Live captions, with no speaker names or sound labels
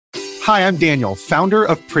Hi, I'm Daniel, founder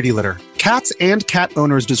of Pretty Litter. Cats and cat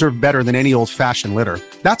owners deserve better than any old-fashioned litter.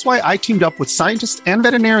 That's why I teamed up with scientists and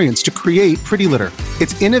veterinarians to create Pretty Litter.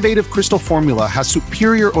 Its innovative crystal formula has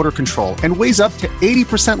superior odor control and weighs up to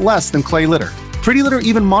 80% less than clay litter. Pretty Litter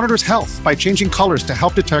even monitors health by changing colors to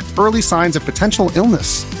help detect early signs of potential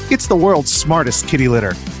illness. It's the world's smartest kitty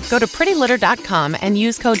litter. Go to prettylitter.com and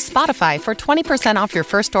use code SPOTIFY for 20% off your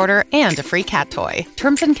first order and a free cat toy.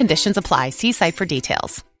 Terms and conditions apply. See site for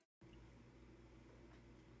details.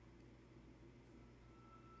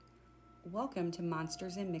 Welcome to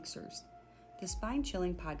Monsters and Mixers, the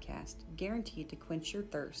spine-chilling podcast guaranteed to quench your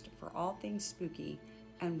thirst for all things spooky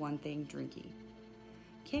and one thing drinky.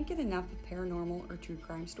 Can't get enough of paranormal or true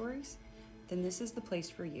crime stories? Then this is the place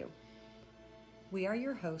for you. We are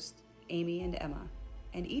your hosts, Amy and Emma,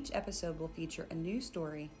 and each episode will feature a new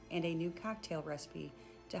story and a new cocktail recipe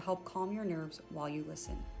to help calm your nerves while you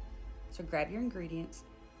listen. So grab your ingredients,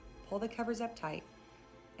 pull the covers up tight,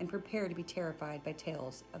 and prepare to be terrified by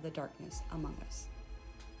tales of the darkness among us.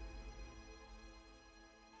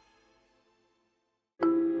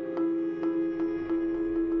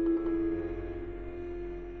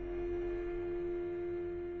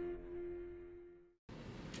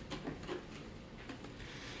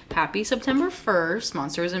 Happy September 1st,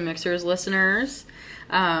 Monsters and Mixers listeners.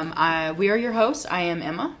 We are your hosts. I am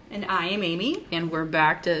Emma. And I am Amy. And we're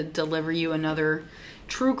back to deliver you another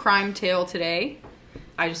true crime tale today.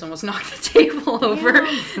 I just almost knocked the table over.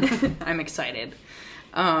 Yeah. I'm excited.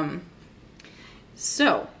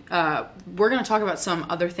 So, we're going to talk about some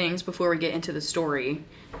other things before we get into the story.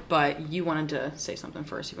 But you wanted to say something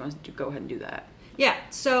first. You want to go ahead and do that. Yeah,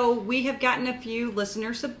 so we have gotten a few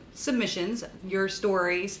listener submissions, your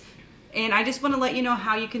stories, and I just want to let you know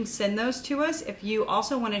how you can send those to us. If you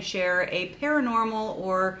also want to share a paranormal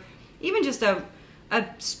or even just a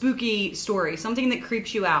spooky story, something that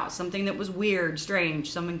creeps you out, something that was weird, strange,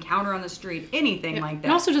 some encounter on the street, anything like that.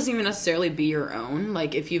 It also doesn't even necessarily be your own.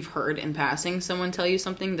 Like, if you've heard in passing someone tell you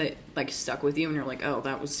something that, like, stuck with you and you're like, oh,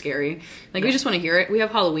 that was scary. Like, we just want to hear it. We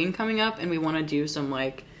have Halloween coming up and we want to do some,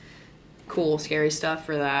 like, cool, scary stuff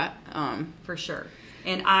for that. For sure.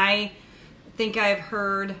 And I think I've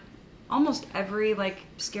heard almost every, like,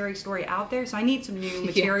 scary story out there, so I need some new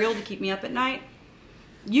material to keep me up at night.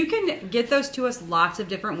 You can get those to us lots of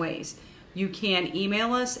different ways. You can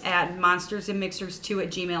email us at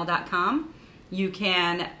monstersandmixers2@gmail.com. You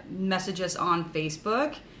can message us on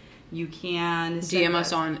Facebook. You can DM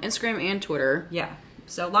us on Instagram and Twitter. Yeah.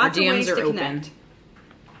 So lots of ways to connect. Open.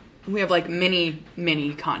 We have, like,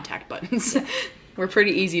 many contact buttons. We're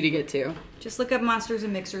pretty easy to get to. Just look up Monsters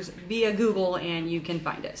and Mixers via Google and you can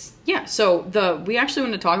find us. Yeah, so we actually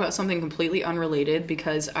want to talk about something completely unrelated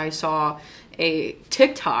because I saw a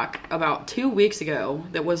TikTok about 2 weeks ago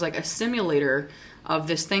that was like a simulator of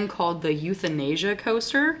this thing called the Euthanasia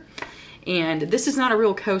coaster. And this is not a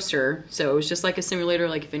real coaster, so it was just like a simulator,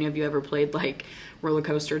 like if any of you ever played like Roller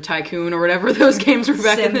Coaster Tycoon or whatever those games were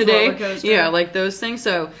back in the day. Yeah, like those things.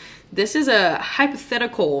 So this is a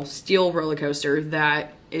hypothetical steel roller coaster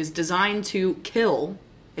that is designed to kill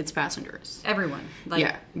its passengers. Everyone. Like,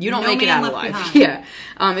 yeah, you don't make it out alive. Yeah.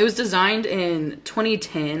 It was designed in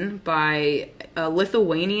 2010 by a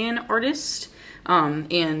Lithuanian artist,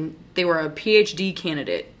 and they were a PhD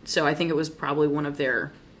candidate, so I think it was probably one of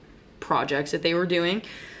their projects that they were doing.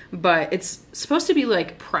 But it's supposed to be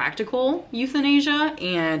like practical euthanasia,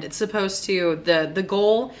 and it's supposed to, the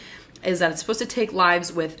goal is that it's supposed to take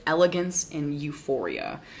lives with elegance and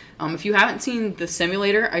euphoria. If you haven't seen the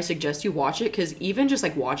simulator, I suggest you watch it, because even just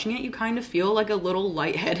like watching it, you kind of feel like a little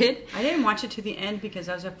lightheaded. I didn't watch it to the end because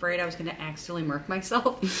I was afraid I was going to accidentally murk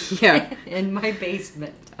myself. Yeah. In my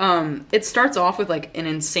basement. It starts off with like an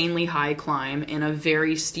insanely high climb and a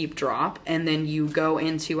very steep drop, and then you go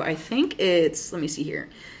into, I think it's, let me see here,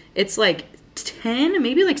 it's like 10,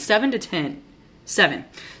 maybe like 7 to 10. 7.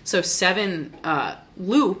 So 7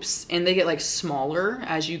 loops, and they get like smaller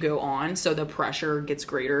as you go on, so the pressure gets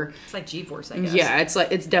greater. It's like G-force, I guess. Yeah, it's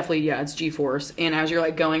definitely it's G-force. And as you're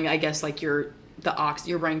like going, I guess like your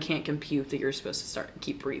brain can't compute that you're supposed to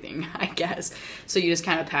keep breathing, I guess. So you just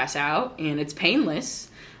kind of pass out, and it's painless.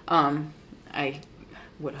 I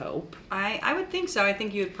would hope. I would think so. I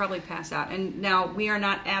think you would probably pass out. And now we are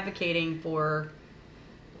not advocating for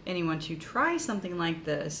anyone to try something like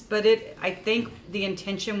this, but I think the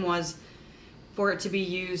intention was for it to be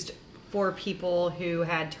used for people who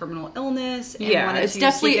had terminal illness and wanted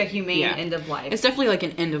to seek a humane end of life. It's definitely like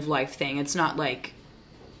an end of life thing. It's not like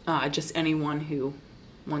just anyone who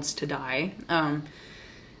wants to die.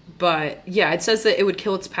 But, yeah, it says that it would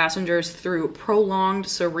kill its passengers through prolonged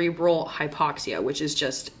cerebral hypoxia, which is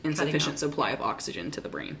just insufficient supply of oxygen to the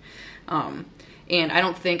brain. And I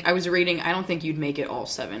don't think you'd make it all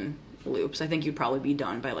 7 loops. I think you'd probably be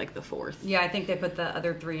done by, like, the 4th. Yeah, I think they put the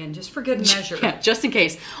other 3 in just for good measure. Yeah, just in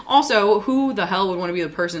case. Also, who the hell would want to be the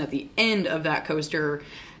person at the end of that coaster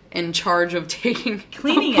in charge of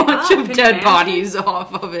cleaning a bunch of dead bodies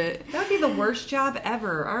off of it? That would be the worst job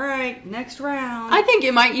ever. All right, next round. I think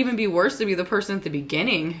it might even be worse to be the person at the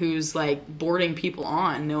beginning who's, like, boarding people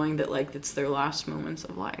on, knowing that, like, it's their last moments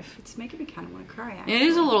of life. It's making me kind of want to cry, actually. It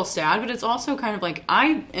is a little sad, but it's also kind of like,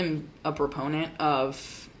 I am a proponent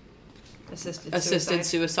of assisted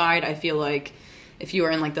suicide. I feel like if you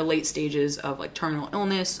are in, like, the late stages of, like, terminal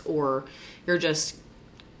illness, or you're just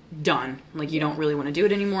done, like, you don't really want to do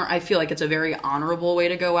it anymore, I feel like it's a very honorable way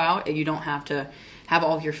to go out, and you don't have to have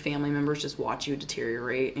all of your family members just watch you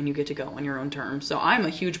deteriorate, and you get to go on your own terms. So I'm a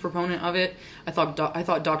huge proponent of it. I thought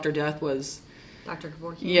Dr. Death was... Dr.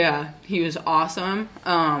 Kevorkian? Yeah, he was awesome.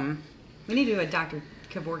 We need to do a Dr.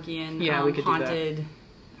 Kevorkian we could haunted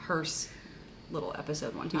hearse little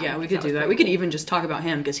episode one time. Yeah, we could do that. We could even just talk about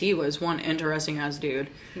him, because he was one interesting ass dude.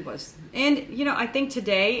 He was. And, you know, I think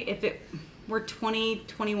today, if it... We're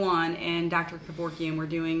 2021 and Dr. Kevorkian were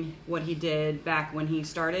doing what he did back when he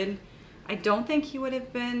started, I don't think he would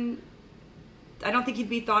have been... I don't think he'd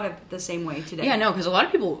be thought of the same way today. Yeah, no, because a lot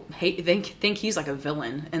of people think he's like a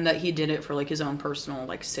villain, and that he did it for, like, his own personal,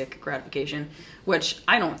 like, sick gratification, which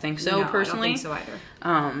I don't think so, personally. I don't think so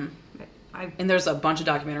either. And there's a bunch of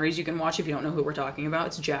documentaries you can watch if you don't know who we're talking about.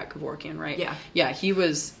 It's Jack Kevorkian, right? Yeah. Yeah, he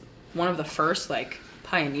was one of the first, like,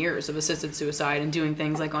 pioneers of assisted suicide and doing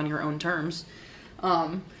things, like, on your own terms.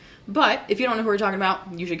 But if you don't know who we're talking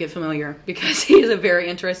about, you should get familiar, because he's a very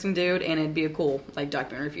interesting dude, and it'd be a cool, like,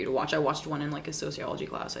 documentary for you to watch. I watched one in, like, a sociology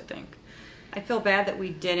class, I think. I feel bad that we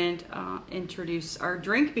didn't introduce our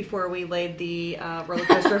drink before we laid the roller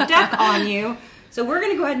coaster of death on you. So we're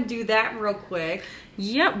going to go ahead and do that real quick.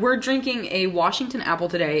 Yeah, we're drinking a Washington Apple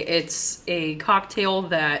today. It's a cocktail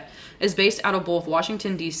that is based out of both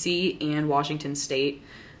Washington, D.C. and Washington State.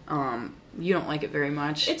 You don't like it very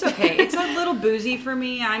much. It's okay. It's a little boozy for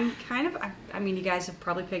me. I'm kind of... I mean, you guys have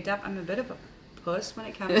probably picked up. I'm a bit of a puss when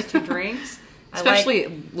it comes to drinks. Especially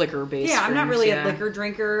liquor-based Yeah, I'm not drinks, really a liquor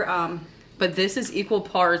drinker. But this is equal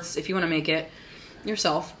parts, if you want to make it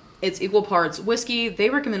yourself, it's equal parts whiskey. They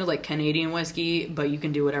recommended, like, Canadian whiskey, but you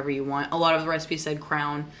can do whatever you want. A lot of the recipes said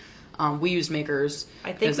Crown. We use Makers,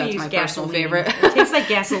 because that's my personal favorite. It tastes like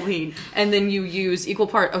gasoline. And then you use equal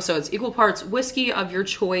parts whiskey of your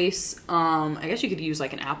choice. I guess you could use,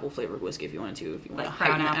 like, an apple flavored whiskey if you wanted to, if you want to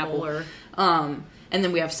Crown heighten apple or. And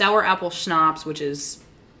then we have sour apple schnapps, which is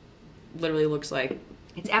literally looks like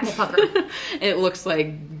it's apple pucker. It looks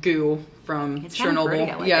like goo from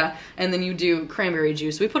Chernobyl. It. And then you do cranberry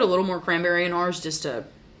juice. We put a little more cranberry in ours just to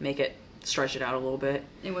make it stretch it out a little bit.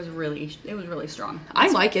 It was really strong. I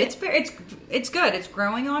like it. It's good. It's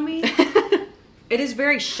growing on me. It is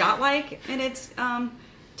very shot-like in its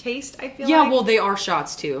taste, I feel like. Yeah, well, they are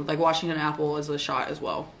shots too. Like, Washington Apple is a shot as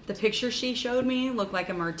well. The picture she showed me looked like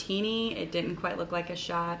a martini. It didn't quite look like a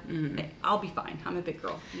shot. Mm-hmm. I'll be fine. I'm a big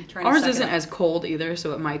girl. Ours isn't as cold either,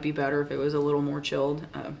 so it might be better if it was a little more chilled.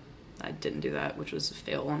 I didn't do that, which was a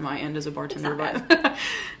fail on my end as a bartender. But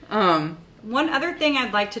one other thing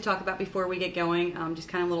I'd like to talk about before we get going, just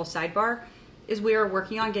kind of a little sidebar, is we are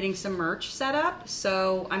working on getting some merch set up.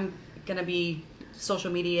 So I'm going to be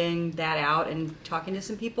social mediaing that out and talking to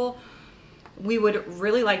some people. We would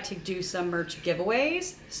really like to do some merch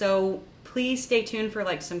giveaways. So please stay tuned for,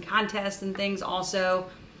 like, some contests and things also.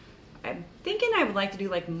 I'm thinking I would like to do,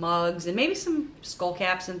 like, mugs and maybe some skull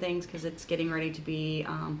caps and things, because it's getting ready to be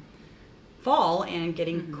fall and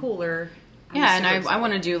getting cooler. And I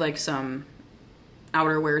want to do, like, some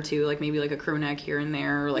outerwear too, like maybe like a crew neck here and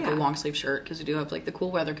there, or like a long sleeve shirt, because we do have, like, the cool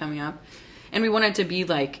weather coming up, and we want it to be,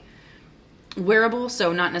 like, wearable,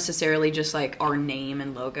 so not necessarily just, like, our name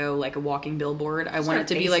and logo, like a walking billboard. I want it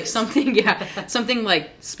to be, like, something something,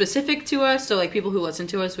 like, specific to us, so, like, people who listen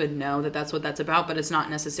to us would know that that's what that's about, but it's not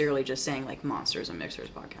necessarily just saying, like, Monsters and Mixers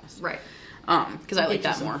podcast, right? Because I like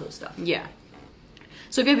that more. Cool stuff. Yeah.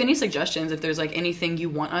 So if you have any suggestions, if there's, like, anything you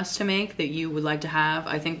want us to make that you would like to have,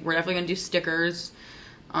 I think we're definitely going to do stickers.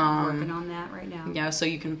 Working on that right now. Yeah, so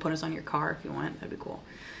you can put us on your car if you want. That'd be cool.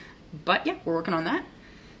 But, yeah, we're working on that.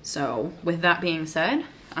 So with that being said,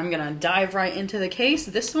 I'm going to dive right into the case.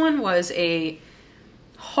 This one was a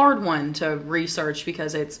hard one to research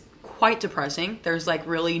because it's quite depressing. There's, like,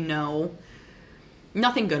 really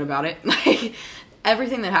nothing good about it. Like,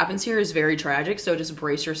 everything that happens here is very tragic, so just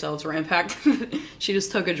brace yourselves for impact. She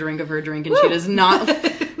just took a drink of her drink, and she does not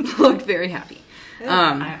looked very happy.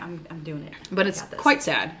 I'm doing it. But it's quite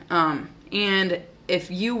sad. And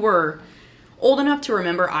if you were old enough to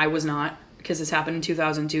remember, I was not, because this happened in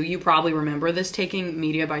 2002, you probably remember this taking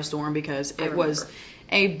media by storm because it was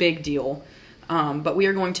a big deal. But we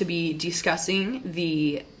are going to be discussing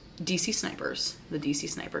the DC snipers, the DC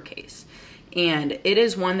sniper case. And it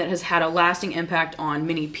is one that has had a lasting impact on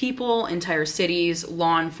many people, entire cities,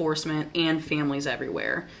 law enforcement, and families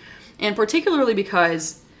everywhere. And particularly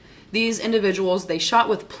because these individuals, they shot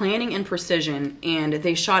with planning and precision, and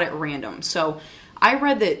they shot at random. So I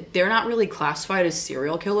read that they're not really classified as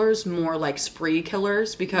serial killers, more like spree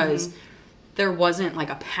killers, because there wasn't like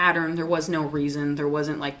a pattern, there was no reason, there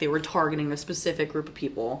wasn't like they were targeting a specific group of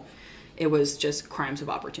people. It was just crimes of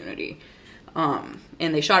opportunity. And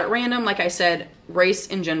they shot at random. Like I said, race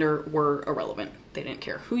and gender were irrelevant. They didn't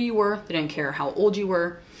care who you were. They didn't care how old you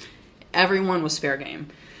were. Everyone was fair game.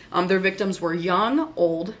 Their victims were young,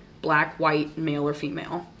 old, black, white, male, or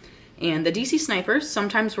female. And the DC snipers,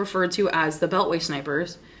 sometimes referred to as the Beltway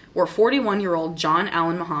snipers, were 41-year-old John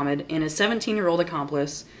Allen Muhammad and his 17-year-old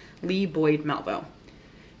accomplice, Lee Boyd Malvo.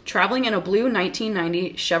 Traveling in a blue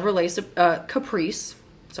 1990 Chevrolet Caprice,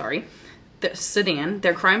 the sedan,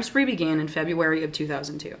 their crime spree began in February of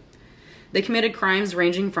 2002. They committed crimes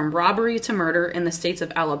ranging from robbery to murder in the states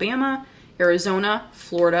of Alabama, Arizona,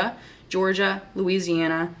 Florida, Georgia,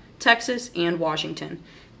 Louisiana, Texas, and Washington.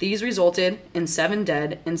 These resulted in 7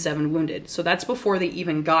 dead and 7 wounded. So that's before they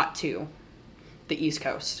even got to the East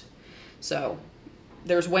Coast. So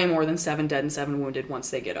there's way more than 7 dead and 7 wounded once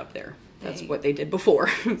they get up there. That's what they did before.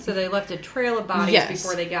 So they left a trail of bodies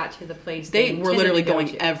before they got to the place they were literally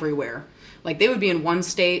going everywhere. Like, they would be in one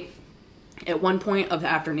state at one point of the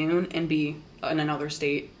afternoon and be in another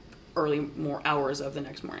state more hours of the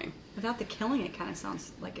next morning. Without the killing, it kind of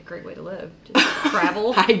sounds like a great way to live. Just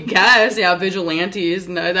travel. I guess, yeah, vigilantes.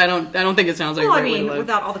 No, I don't think it sounds like a great way to live.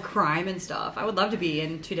 Without all the crime and stuff. I would love to be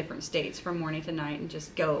in 2 different states from morning to night and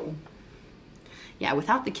just go. Yeah,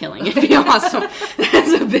 without the killing, it'd be awesome.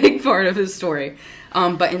 That's a big part of his story.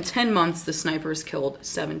 But in 10 months, the snipers killed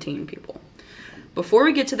 17 people. Before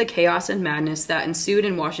we get to the chaos and madness that ensued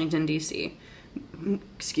in Washington, D.C.,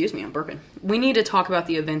 excuse me, I'm burping. We need to talk about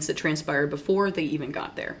the events that transpired before they even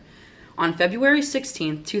got there. On February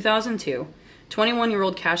 16, 2002,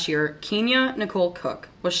 21-year-old cashier Kenya Nicole Cook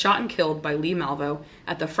was shot and killed by Lee Malvo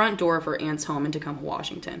at the front door of her aunt's home in Tacoma,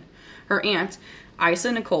 Washington. Her aunt,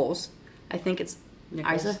 Isa Nichols, I think it's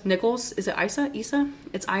Nichols. Isa Nichols. Is it Isa? Isa?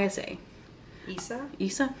 It's ISA. Isa?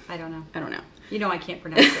 Isa? I don't know. I don't know. You know I can't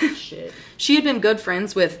pronounce that shit. She had been good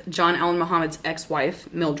friends with John Allen Muhammad's ex-wife,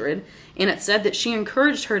 Mildred, and it said that she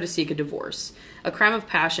encouraged her to seek a divorce, a crime of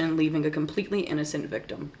passion leaving a completely innocent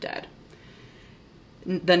victim dead.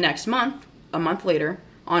 The next month, a month later,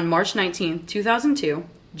 on March 19, 2002,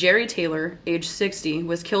 Jerry Taylor, age 60,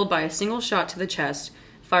 was killed by a single shot to the chest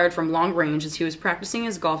fired from long range as he was practicing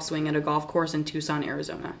his golf swing at a golf course in Tucson,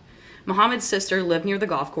 Arizona. Muhammad's sister lived near the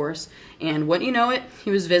golf course, and wouldn't you know it, he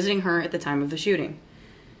was visiting her at the time of the shooting.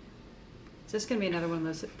 Is this going to be another one of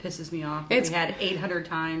those that pisses me off? We had 800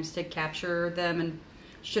 times to capture them and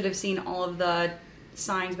should have seen all of the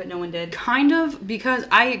signs, but no one did. Kind of, because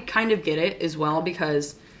I kind of get it as well,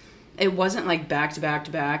 because it wasn't like back to back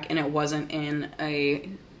to back, and it wasn't in a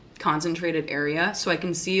concentrated area, so I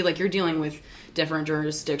can see, like, you're dealing with different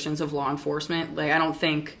jurisdictions of law enforcement. Like, I don't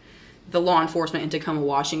think the law enforcement in Tacoma,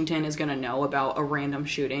 Washington is going to know about a random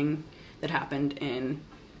shooting that happened in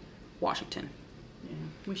Washington. Yeah,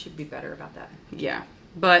 we should be better about that. Yeah,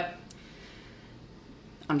 but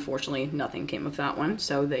unfortunately nothing came of that one,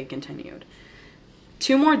 so they continued.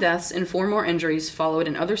 2 more deaths and 4 more injuries followed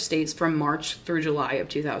in other states from March through July of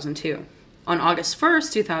 2002. On August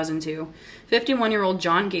 1st, 2002, 51-year-old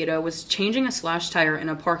John Gato was changing a slashed tire in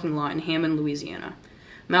a parking lot in Hammond, Louisiana.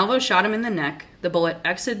 Malvo shot him in the neck. The bullet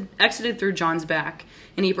exited through John's back,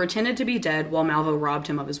 and he pretended to be dead while Malvo robbed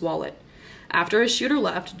him of his wallet. After his shooter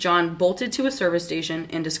left, John bolted to a service station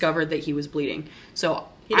and discovered that he was bleeding. So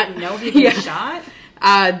he didn't know he'd been shot?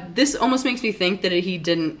 This almost makes me think that he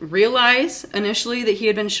didn't realize initially that he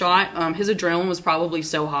had been shot. His adrenaline was probably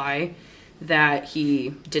so high that he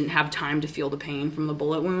didn't have time to feel the pain from the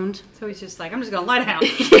bullet wound. So he's just like, I'm just going to lie down.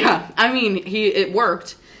 Yeah, I mean, it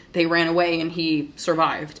worked. They ran away and he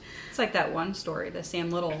survived. It's like that one story, the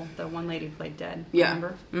Sam Little, the one lady who played dead. Yeah.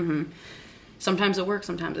 Remember? Mm-hmm. Sometimes it works,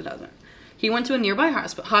 sometimes it doesn't. He went to a nearby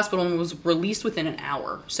hospital and was released within an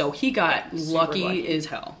hour. So he got lucky as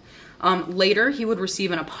hell. Later, he would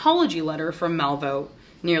receive an apology letter from Malvo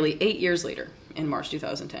nearly 8 years later in March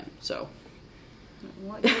 2010. So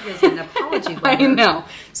What good is an apology letter? I know.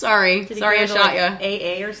 Sorry. Did he Sorry go I to, shot like,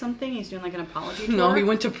 ya. AA or something? He's doing like an apology tour? No, he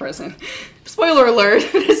went to prison. Spoiler alert,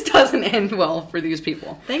 this doesn't end well for these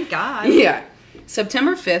people. Thank God. Yeah.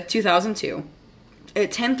 September 5th, 2002.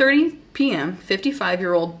 At 10:30 p.m.,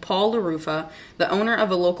 55-year-old Paul LaRufa, the owner of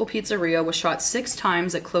a local pizzeria, was shot 6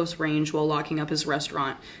 times at close range while locking up his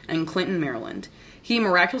restaurant in Clinton, Maryland. He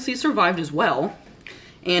miraculously survived as well,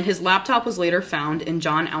 and his laptop was later found in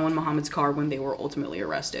John Allen Muhammad's car when they were ultimately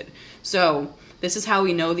arrested. So, this is how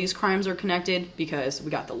we know these crimes are connected, because we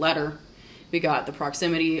got the letter, we got the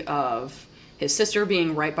proximity of his sister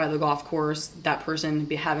being right by the golf course, that person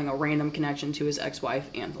having a random connection to his ex-wife,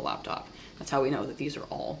 and the laptop. That's how we know that these are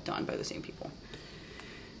all done by the same people.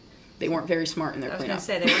 They weren't very smart in their cleanup. I was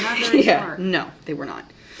going to say, they were not very smart. No, they were not.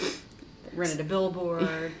 They rented a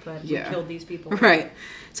billboard, but we killed these people. Right.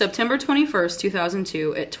 September 21st,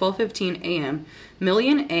 2002, at 12:15 a.m.,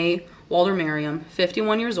 Millian A. Walter Merriam,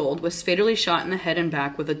 51 years old, was fatally shot in the head and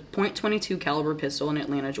back with a .22 caliber pistol in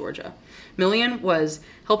Atlanta, Georgia. Millian was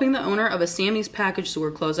helping the owner of a Sammy's package store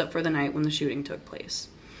close up for the night when the shooting took place.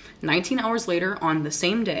 19 hours later, on the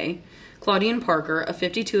same day, Claudine Parker, a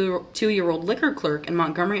 52-year-old liquor clerk in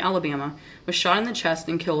Montgomery, Alabama, was shot in the chest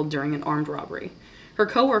and killed during an armed robbery. Her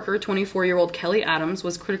co-worker, 24-year-old Kelly Adams,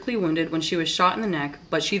 was critically wounded when she was shot in the neck,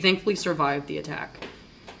 but she thankfully survived the attack.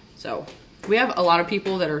 So, we have a lot of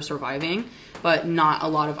people that are surviving, but not a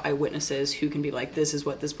lot of eyewitnesses who can be like, this is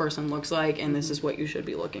what this person looks like, and this is what you should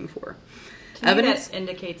be looking for. To me, that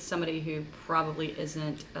indicates somebody who probably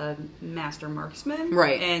isn't a master marksman.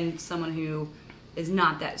 Right. And someone who is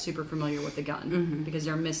not that super familiar with the gun, because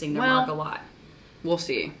they're missing their mark a lot. We'll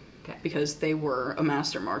see. Okay. Because they were a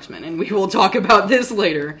master marksman, and we will talk about this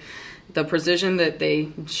later. The precision that they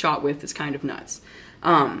shot with is kind of nuts.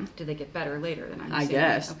 Do they get better later than I'm I saying?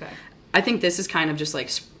 guess. Okay. I think this is kind of just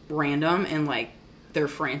like random, and like they're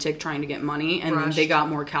frantic trying to get money, and then they got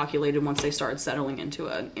more calculated once they started settling into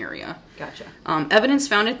an area. Gotcha. Evidence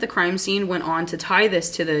found at the crime scene went on to tie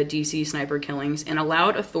this to the DC sniper killings and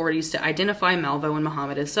allowed authorities to identify Malvo and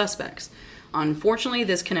Muhammad as suspects. Unfortunately,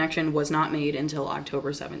 this connection was not made until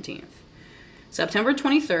October 17th. September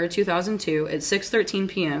 23rd, 2002, at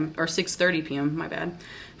 6:30 p.m., my bad,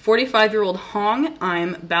 45-year-old Hong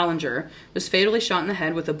Im Ballinger was fatally shot in the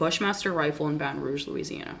head with a Bushmaster rifle in Baton Rouge,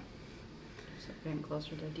 Louisiana. So getting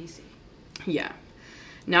closer to DC. Yeah.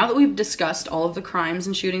 Now that we've discussed all of the crimes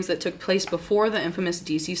and shootings that took place before the infamous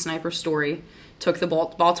DC sniper story took the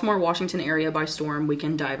Baltimore-Washington area by storm, we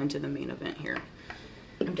can dive into the main event here.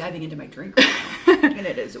 I'm diving into my drink right now, and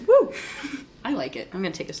it is, woo! I like it. I'm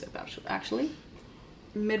going to take a sip, actually.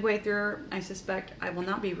 Midway through, I suspect I will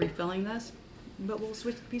not be refilling this, but we'll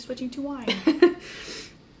be switching to wine.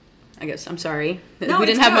 I guess, I'm sorry. No, we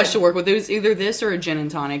didn't have good. much to work with. It was either this or a gin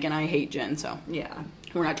and tonic, and I hate gin, so Yeah.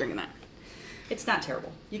 we're not drinking that. It's not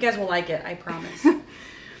terrible. You guys will like it, I promise.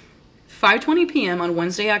 5:20 p.m. on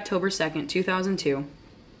Wednesday, October 2nd, 2002,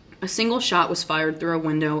 a single shot was fired through a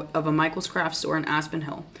window of a Michael's Craft store in Aspen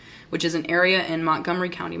Hill, which is an area in Montgomery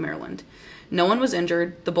County, Maryland. No one was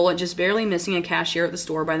injured, the bullet just barely missing a cashier at the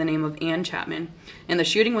store by the name of Ann Chapman, and the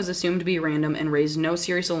shooting was assumed to be random and raised no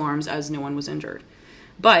serious alarms as no one was injured.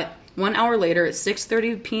 But 1 hour later at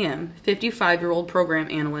 6:30 p.m., 55-year-old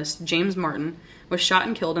program analyst James Martin was shot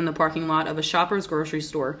and killed in the parking lot of a Shoppers grocery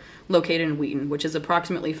store located in Wheaton, which is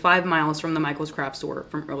approximately 5 miles from the Michael's Craft store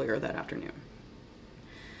from earlier that afternoon.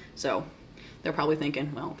 So, they're probably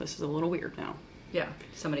thinking, well, this is a little weird now. Yeah,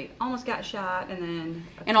 somebody almost got shot, and then...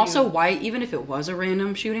 And also, why, even if it was a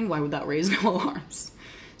random shooting, why would that raise no alarms?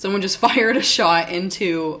 Someone just fired a shot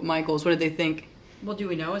into Michael's. What did they think? Well, do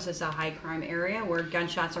we know? Is this a high crime area where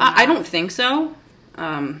gunshots are not... I don't think so.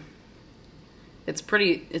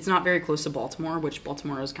 It's not very close to Baltimore, which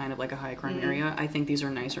Baltimore is kind of like a high crime area. I think these are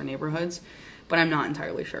nicer neighborhoods, but I'm not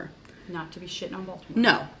entirely sure. Not to be shitting on Baltimore.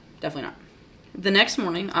 No, definitely not. The next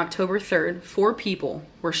morning, October 3rd, 4 people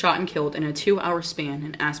were shot and killed in a 2-hour span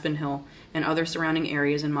in Aspen Hill and other surrounding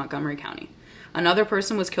areas in Montgomery County. Another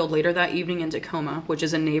person was killed later that evening in Tacoma, which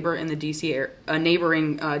is a neighboring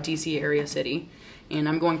DC area city, and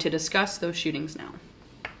I'm going to discuss those shootings now.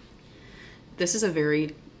 This is a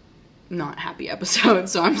very not happy episode,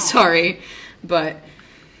 so I'm sorry, but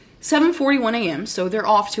 7:41 a.m., so they're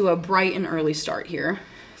off to a bright and early start here.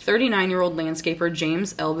 39-year-old landscaper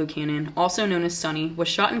James L. Buchanan, also known as Sonny, was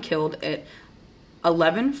shot and killed at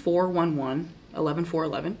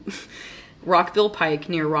 11411 Rockville Pike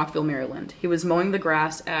near Rockville, Maryland. He was mowing the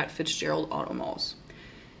grass at Fitzgerald Auto Malls.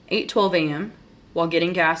 8:12 a.m., while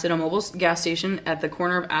getting gas at a mobile gas station at the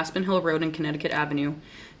corner of Aspen Hill Road and Connecticut Avenue,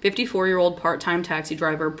 54-year-old part-time taxi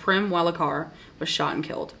driver Prem Walekar was shot and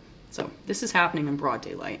killed. So this is happening in broad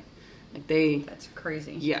daylight. Like That's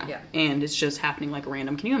crazy. Yeah. And it's just happening like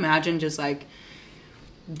random. Can you imagine just like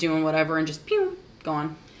doing whatever and just pew,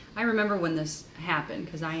 gone? I remember when this happened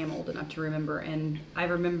because I am old enough to remember, and I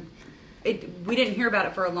remember we didn't hear about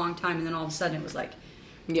it for a long time, and then all of a sudden it was like,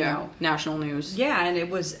 national news. Yeah, and it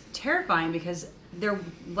was terrifying because there,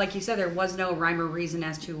 like you said, there was no rhyme or reason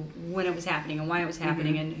as to when it was happening and why it was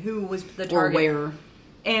happening and who was the target. Or where.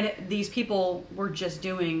 And these people were just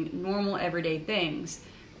doing normal everyday things.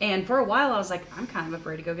 And for a while I was like, I'm kind of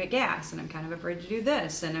afraid to go get gas, and I'm kind of afraid to do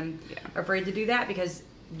this, and I'm afraid to do that, because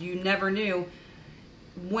you never knew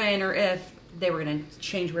when or if they were going to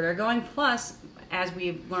change where they're going. Plus, as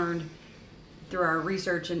we've learned through our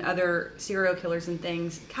research and other serial killers and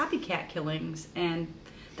things, copycat killings, and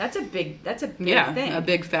that's a big thing. A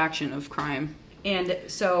big faction of crime. And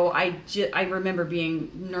so I remember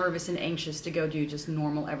being nervous and anxious to go do just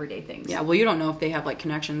normal everyday things. Yeah, well, you don't know if they have like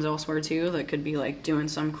connections elsewhere too that could be like doing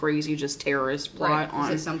some crazy just terrorist plot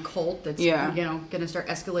on. Is it some cult that's going to start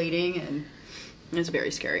escalating? And it's very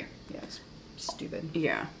scary. Yeah, it's stupid.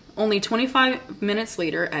 Yeah. Only 25 minutes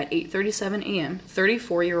later, at 8:37 a.m.,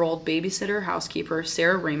 34-year-old babysitter housekeeper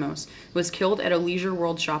Sarah Ramos was killed at a Leisure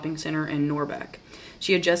World shopping center in Norbeck.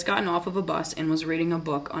 She had just gotten off of a bus and was reading a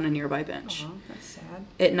book on a nearby bench. Oh, that's sad.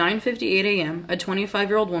 At 9:58 a.m., a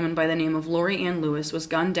 25-year-old woman by the name of Lori Ann Lewis was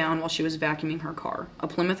gunned down while she was vacuuming her car, a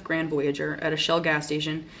Plymouth Grand Voyager, at a Shell gas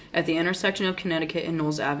station at the intersection of Connecticut and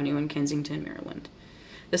Knowles Avenue in Kensington, Maryland.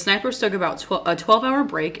 The snipers took about a 12-hour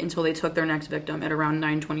break until they took their next victim at around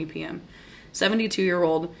 9:20 p.m.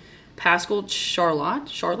 72-year-old Pascal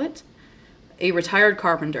Charlotte, a retired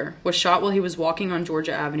carpenter, was shot while he was walking on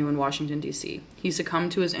Georgia Avenue in Washington, D.C. He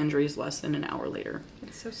succumbed to his injuries less than an hour later.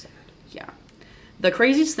 It's so sad. Yeah. The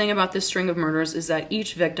craziest thing about this string of murders is that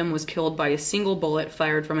each victim was killed by a single bullet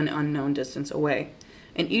fired from an unknown distance away.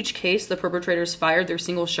 In each case, the perpetrators fired their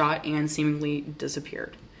single shot and seemingly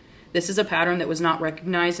disappeared. This is a pattern that was not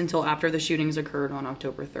recognized until after the shootings occurred on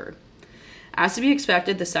October 3rd. As to be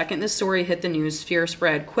expected, the second this story hit the news, fear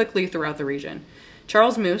spread quickly throughout the region.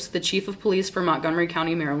 Charles Moose, the chief of police for Montgomery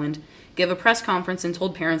County, Maryland, gave a press conference and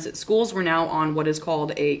told parents that schools were now on what is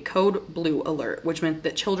called a Code Blue alert, which meant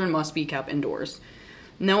that children must be kept indoors.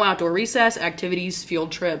 No outdoor recess, activities,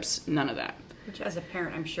 field trips, none of that. Which, as a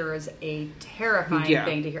parent, I'm sure is a terrifying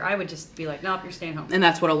thing to hear. I would just be like, nope, you're staying home. And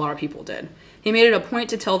that's what a lot of people did. He made it a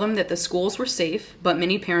point to tell them that the schools were safe, but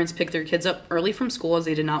many parents picked their kids up early from school as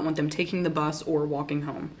they did not want them taking the bus or walking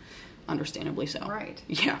home. Understandably so. Right.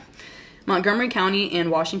 Yeah. Montgomery County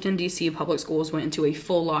and Washington, D.C. public schools went into a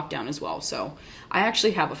full lockdown as well. So I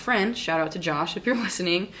actually have a friend, shout out to Josh if you're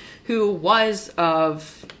listening, who was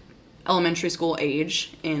of elementary school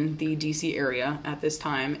age in the D.C. area at this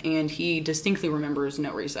time, and he distinctly remembers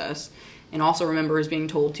no recess, and also remembers being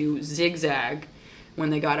told to zigzag when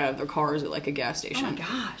they got out of their cars at like a gas station. Oh my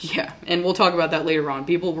gosh. Yeah, and we'll talk about that later on.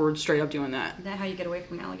 People were straight up doing that. Is that how you get away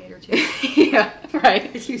from an alligator too? Yeah,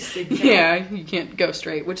 right. You zigzag. Yeah, you can't go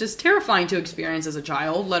straight, which is terrifying to experience as a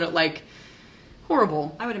child. Let it like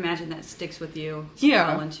horrible. I would imagine that sticks with you.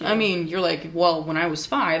 Yeah, I mean, you're like, well, when I was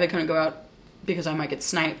 5, I couldn't go out because I might get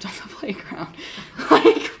sniped on the playground.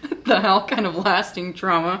 Like, what the hell kind of lasting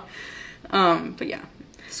trauma? But yeah.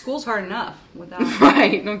 School's hard enough without...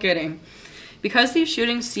 Right, no kidding. Because these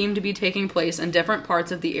shootings seem to be taking place in different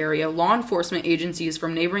parts of the area, law enforcement agencies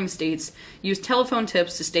from neighboring states used telephone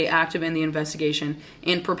tips to stay active in the investigation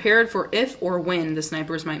and prepared for if or when the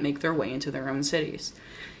snipers might make their way into their own cities.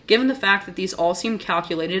 Given the fact that these all seemed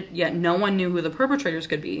calculated, yet no one knew who the perpetrators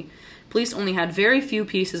could be, police only had very few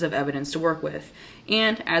pieces of evidence to work with,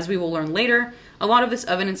 and, as we will learn later, a lot of this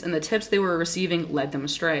evidence and the tips they were receiving led them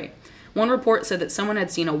astray. One report said that someone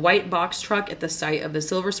had seen a white box truck at the site of the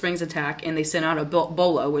Silver Springs attack, and they sent out a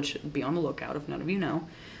BOLA, which, be on the lookout if none of you know,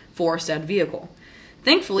 for said vehicle.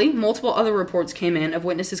 Thankfully, multiple other reports came in of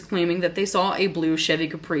witnesses claiming that they saw a blue Chevy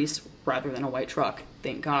Caprice rather than a white truck.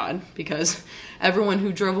 Thank God, because everyone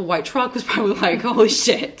who drove a white truck was probably like, holy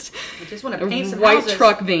shit. I just want to paint some white houses.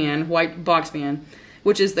 Truck van, white box van,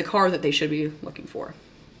 which is the car that they should be looking for,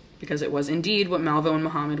 because it was indeed what Malvo and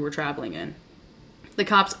Muhammad were traveling in. The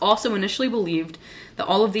cops also initially believed that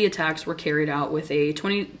all of the attacks were carried out with a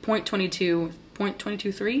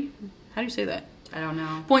 .23? How do you say that? I don't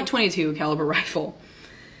know. .22 caliber rifle.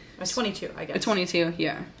 A 22, I guess. A 22,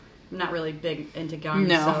 yeah. I'm not really big into guns,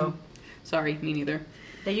 No. so... Sorry, me neither.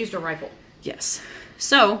 They used a rifle. Yes.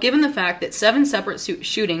 So, given the fact that 7 separate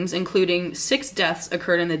shootings, including 6 deaths,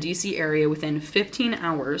 occurred in the D.C. area within 15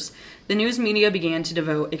 hours, The news media began to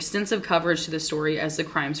devote extensive coverage to the story as the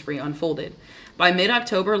crime spree unfolded. By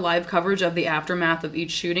mid-October, live coverage of the aftermath of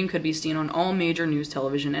each shooting could be seen on all major news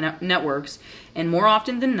television networks, and more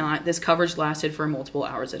often than not, this coverage lasted for multiple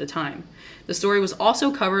hours at a time. The story was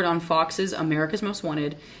also covered on Fox's America's Most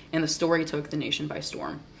Wanted, and the story took the nation by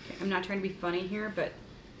storm. I'm not trying to be funny here, but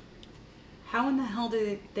how in the hell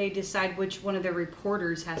did they decide which one of their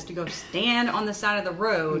reporters has to go stand on the side of the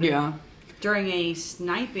road during a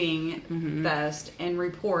sniping fest and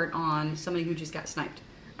report on somebody who just got sniped?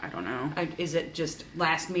 I don't know. Is it just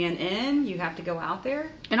last man in? You have to go out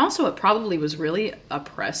there? And also, it probably was really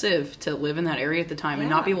oppressive to live in that area at the time and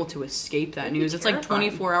not be able to escape that news. It's like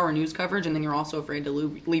 24-hour news coverage, and then you're also afraid to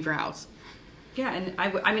leave your house. Yeah, and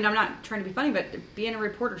I mean, I'm not trying to be funny, but being a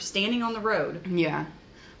reporter standing on the road. Yeah.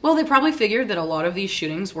 Well, they probably figured that a lot of these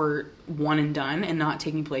shootings were one and done and not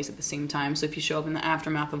taking place at the same time. So if you show up in the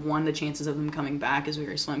aftermath of one, the chances of them coming back is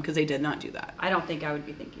very slim, because they did not do that. I don't think I would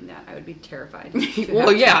be thinking that. I would be terrified.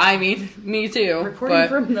 Well, yeah, I mean, me too. Reporting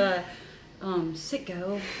from the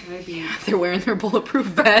Citgo, I'd be... They're wearing their bulletproof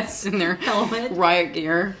vests and their helmet, riot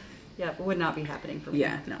gear. Yeah, it would not be happening for me.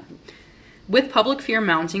 Yeah, no. With public fear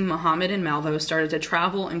mounting, Muhammad and Malvo started to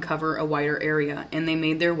travel and cover a wider area, and they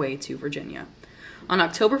made their way to Virginia. On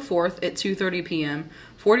October 4th at 2:30 p.m.,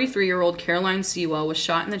 43-year-old Caroline Sewell was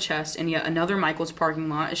shot in the chest in yet another Michael's parking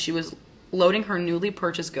lot as she was loading her newly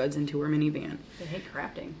purchased goods into her minivan. They hate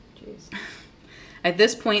crafting. Jeez. At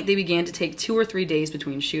this point, they began to take 2 or 3 days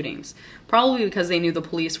between shootings, probably because they knew the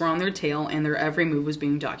police were on their tail and their every move was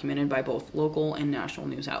being documented by both local and national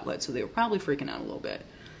news outlets, so they were probably freaking out a little bit.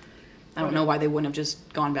 I don't know why they wouldn't have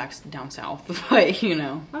just gone back down south, but, you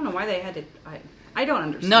know. I don't know why they had to... I don't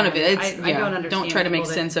understand. None of it. I don't understand. Don't try to make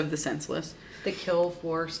sense of the senseless. The kill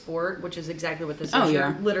for sport, which is exactly what this is.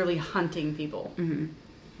 You're literally hunting people. Mm-hmm.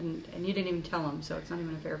 And you didn't even tell them, so it's not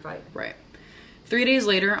even a fair fight. Right. 3 days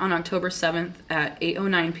later, on October 7th at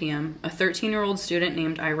 8:09 p.m., a 13-year-old student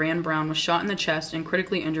named Iran Brown was shot in the chest and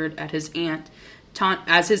critically injured at his aunt,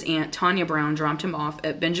 Tanya Brown, dropped him off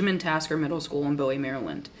at Benjamin Tasker Middle School in Bowie,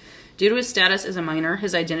 Maryland. Due to his status as a minor,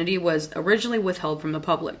 his identity was originally withheld from the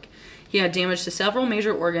public. He had damage to several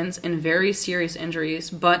major organs and very serious injuries,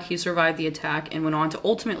 but he survived the attack and went on to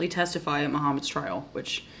ultimately testify at Muhammad's trial,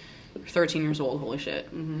 which, 13 years old, holy shit.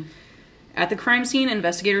 Mm-hmm. At the crime scene,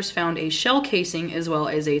 investigators found a shell casing as well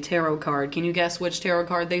as a tarot card. Can you guess which tarot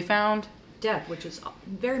card they found? Death, which is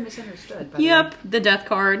very misunderstood. By the way. The death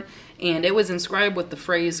card, and it was inscribed with the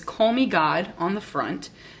phrase, "Call me God," on the front,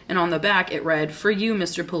 and on the back it read, "For you,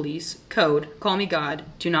 Mr. Police, code, call me God,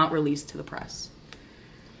 do not release to the press."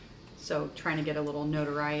 So, trying to get a little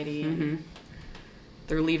notoriety. Mm-hmm.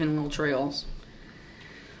 They're leaving little trails.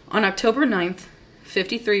 On October 9th,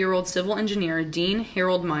 53-year-old civil engineer Dean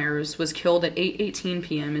Harold Myers was killed at 8:18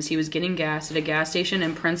 p.m. as he was getting gas at a gas station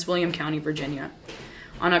in Prince William County, Virginia.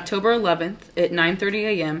 On October 11th, at 9:30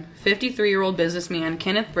 a.m., 53-year-old businessman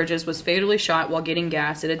Kenneth Bridges was fatally shot while getting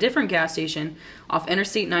gas at a different gas station off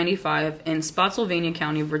Interstate 95 in Spotsylvania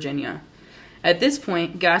County, Virginia. At this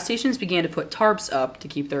point, gas stations began to put tarps up to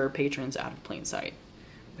keep their patrons out of plain sight,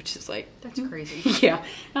 which is like... That's crazy. Yeah,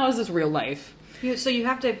 how is this real life? So you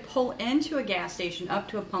have to pull into a gas station up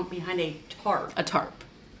to a pump behind a tarp. A tarp.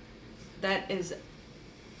 That is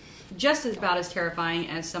just about as terrifying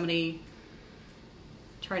as somebody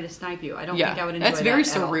trying to snipe you. I don't think I would enjoy that. That's very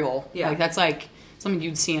surreal. Yeah. Like, that's like something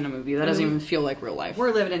you'd see in a movie. That doesn't even feel like real life.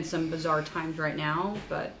 We're living in some bizarre times right now,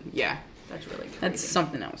 but yeah, that's really crazy. That's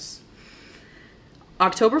something else.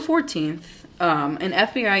 October 14th, an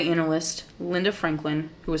FBI analyst, Linda Franklin,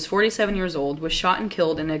 who was 47 years old, was shot and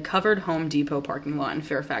killed in a covered Home Depot parking lot in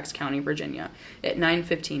Fairfax County, Virginia, at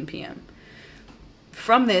 9:15 p.m.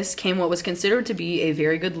 From this came what was considered to be a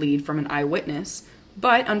very good lead from an eyewitness,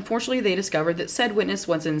 but unfortunately they discovered that said witness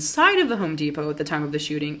was inside of the Home Depot at the time of the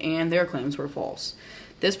shooting, and their claims were false.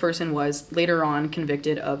 This person was later on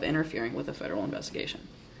convicted of interfering with a federal investigation.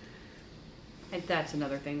 And that's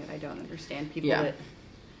another thing that I don't understand. People that,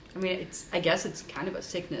 I mean, I guess it's kind of a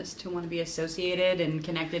sickness to want to be associated and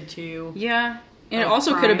connected to. Yeah. And it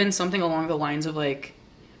also could have been something along the lines of like,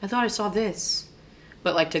 I thought I saw this.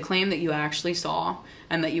 But like to claim that you actually saw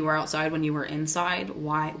and that you were outside when you were inside,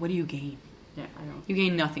 why? What do you gain? Yeah, I don't. You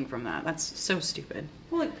gain nothing from that. That's so stupid.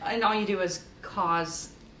 Well, and all you do is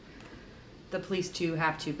cause the police to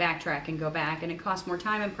have to backtrack and go back, and it costs more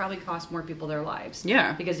time and probably costs more people their lives.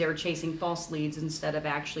 Yeah. Because they were chasing false leads instead of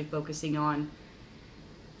actually focusing on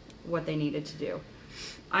what they needed to do.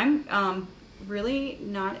 I'm really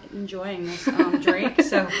not enjoying this drink,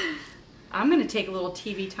 so I'm going to take a little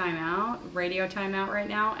TV timeout, radio timeout right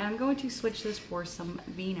now, and I'm going to switch this for some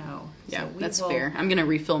vino. Yeah, that's fair. I'm going to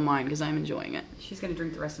refill mine because I'm enjoying it. She's going to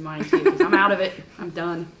drink the rest of mine too because I'm out of it. I'm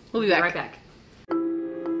done. We'll be back. Right back.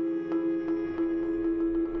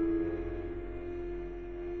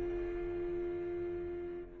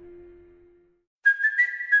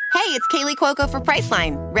 Hey, it's Kaylee Cuoco for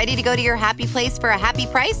Priceline. Ready to go to your happy place for a happy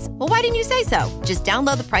price? Well, why didn't you say so? Just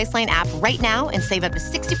download the Priceline app right now and save up to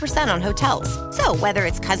 60% on hotels. So whether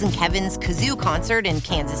it's Cousin Kevin's Kazoo Concert in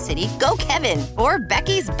Kansas City, go Kevin, or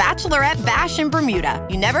Becky's Bachelorette Bash in Bermuda,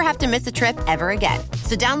 you never have to miss a trip ever again.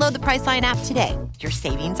 So download the Priceline app today. Your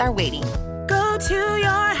savings are waiting. Go to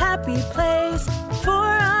your happy place for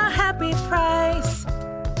a happy price.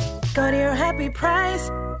 Go to your happy price,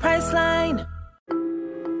 Priceline.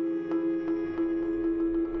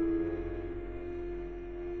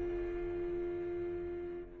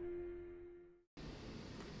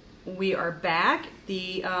 We are back.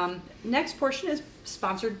 The next portion is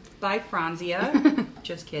sponsored by Franzia.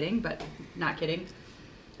 Just kidding, but not kidding.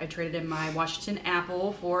 I traded in my Washington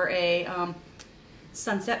Apple for a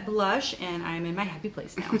Sunset Blush, and I'm in my happy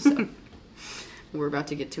place now. So we're about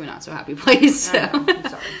to get to a not so happy place. So. I'm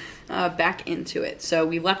sorry. Back into it. So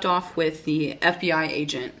we left off with the FBI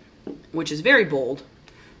agent, which is very bold.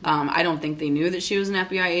 I don't think they knew that she was an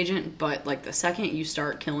FBI agent, but like the second you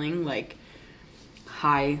start killing like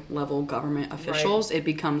high-level government officials, it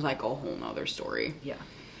becomes like a whole nother story. Yeah.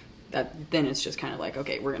 Then it's just kind of like,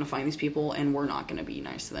 okay, we're going to find these people and we're not going to be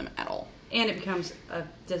nice to them at all. And it becomes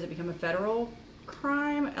does it become a federal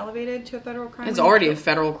crime, elevated to a federal crime? It's already a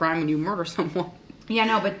federal crime when you murder someone. Yeah,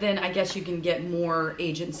 no, but then I guess you can get more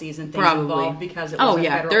agencies and things involved because it was a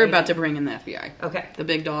federal they're agent. about to bring in the FBI. Okay. The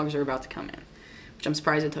big dogs are about to come in, which I'm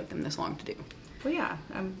surprised it took them this long to do. Well, yeah,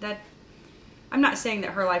 I'm not saying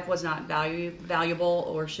that her life was not valuable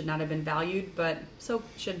or should not have been valued, but so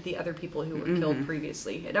should the other people who were killed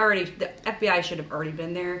previously. The FBI should have already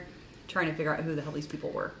been there trying to figure out who the hell these people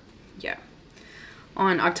were. Yeah.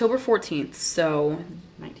 On October 14th,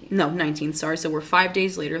 19th, sorry, so we're 5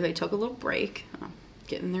 days later, they took a little break,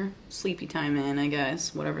 getting their sleepy time in, I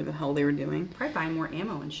guess, whatever the hell they were doing. Probably buying more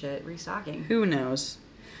ammo and shit, restocking. Who knows?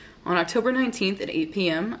 On October 19th at 8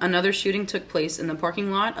 p.m., another shooting took place in the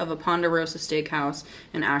parking lot of a Ponderosa Steakhouse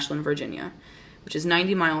in Ashland, Virginia, which is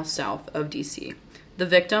 90 miles south of D.C. The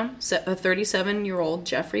victim, a 37-year-old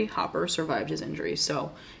Jeffrey Hopper, survived his injuries.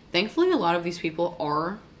 So, thankfully, a lot of these people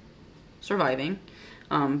are surviving,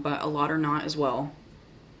 but a lot are not as well.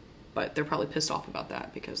 But they're probably pissed off about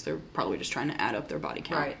that because they're probably just trying to add up their body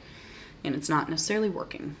count. Right. And it's not necessarily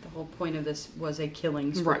working. The whole point of this was a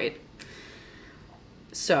killing spree. Right.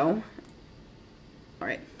 So,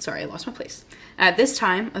 alright, sorry, I lost my place. At this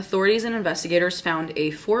time, authorities and investigators found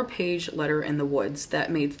a 4-page letter in the woods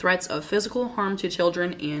that made threats of physical harm to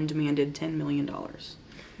children and demanded $10 million.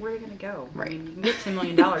 Where are they going to go? Right. I mean, you can get $10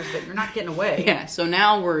 million, but you're not getting away. Yeah, so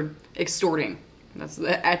now we're extorting. Let's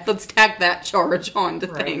tack that charge on to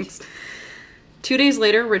things. 2 days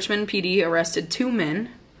later, Richmond PD arrested 2 men,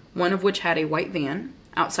 one of which had a white van,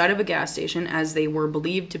 outside of a gas station as they were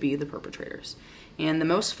believed to be the perpetrators. And the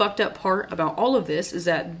most fucked up part about all of this is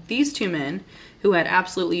that these 2 men, who had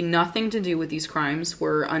absolutely nothing to do with these crimes,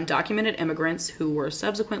 were undocumented immigrants who were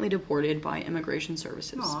subsequently deported by immigration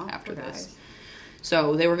services after this. Guys.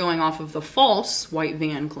 So they were going off of the false white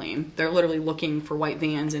van claim. They're literally looking for white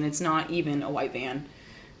vans, and it's not even a white van.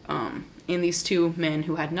 And these 2 men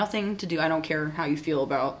who had nothing to do, I don't care how you feel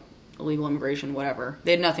about illegal immigration, whatever.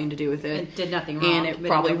 They had nothing to do with it. It did nothing wrong. And it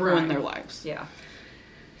probably ruined their lives. Yeah.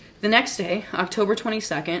 The next day, October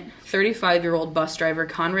 22nd, 35-year-old bus driver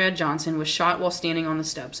Conrad Johnson was shot while standing on the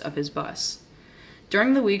steps of his bus.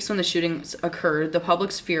 During the weeks when the shootings occurred, the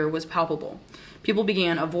public's fear was palpable. People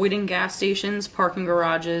began avoiding gas stations, parking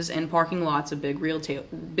garages, and parking lots of big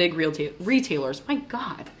retailers. My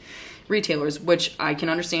God. Retailers, which I can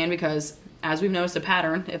understand because, as we've noticed a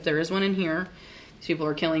pattern, if there is one in here, these people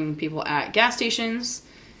are killing people at gas stations,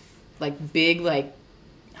 like big, like,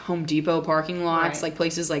 Home Depot parking lots, like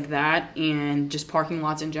places like that, and just parking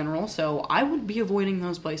lots in general. So I would be avoiding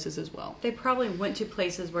those places as well. They probably went to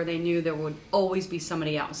places where they knew there would always be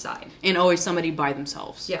somebody outside. And always somebody by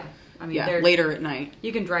themselves. Yeah. I mean, later at night.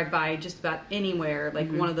 You can drive by just about anywhere,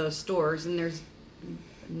 like one of those stores, and there's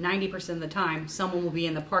 90% of the time someone will be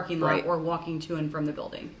in the parking lot or walking to and from the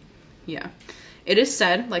building. Yeah. It is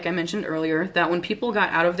said, like I mentioned earlier, that when people got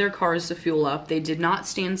out of their cars to fuel up, they did not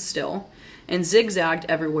stand still and zigzagged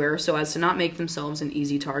everywhere so as to not make themselves an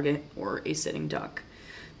easy target or a sitting duck.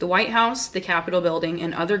 The White House, the Capitol building,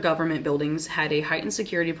 and other government buildings had a heightened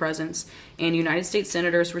security presence, and United States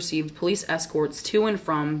senators received police escorts to and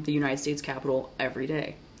from the United States Capitol every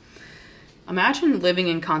day. Imagine living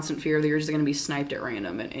in constant fear that you're just going to be sniped at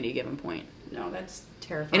random at any given point. No, that's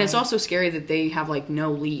terrifying. And it's also scary that they have, like,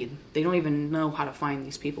 no lead. They don't even know how to find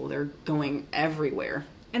these people. They're going everywhere.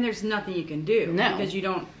 And there's nothing you can do. No. Because you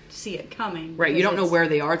don't see it coming. Right, you don't know where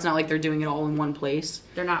they are. It's not like they're doing it all in one place.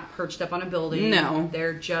 They're not perched up on a building. No.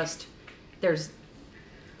 They're just,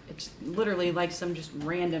 it's literally like some just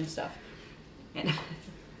random stuff. And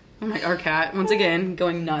oh my, our cat, once again,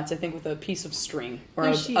 going nuts, I think, with a piece of string.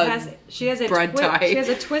 Or she has a bread tie. She has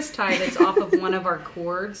a twist tie that's off of one of our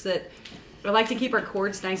cords that, I like to keep our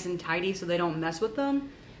cords nice and tidy so they don't mess with them.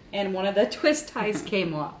 And one of the twist ties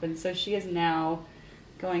came off. And so she is now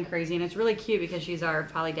going crazy. And it's really cute because she's our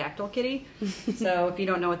polydactyl kitty. So if you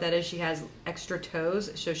don't know what that is, she has extra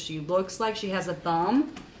toes. So she looks like she has a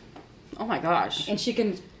thumb. Oh my gosh. And she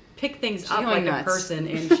can pick things She's up like nuts. a person.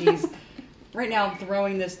 And she's right now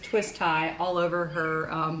throwing this twist tie all over her...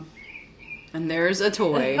 and there's a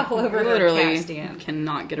toy. all over her Literally cat stand.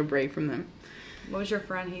 cannot get a break from them. What was your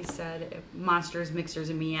friend? He said monsters, mixers,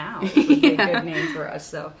 and meows would be a good name for us.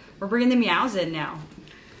 So we're bringing the meows in now.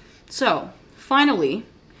 So, finally,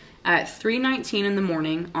 at 3:19 in the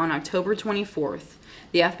morning on October 24th,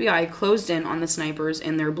 the FBI closed in on the snipers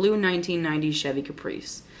in their blue 1990 Chevy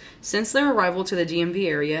Caprice. Since their arrival to the DMV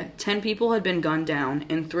area, 10 people had been gunned down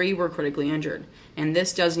and 3 were critically injured. And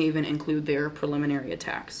this doesn't even include their preliminary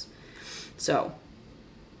attacks. So,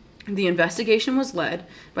 the investigation was led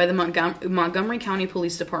by the Montgomery County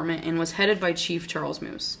Police Department and was headed by Chief Charles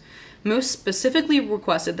Moose. Moose specifically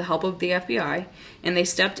requested the help of the FBI, and they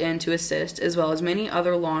stepped in to assist, as well as many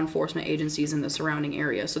other law enforcement agencies in the surrounding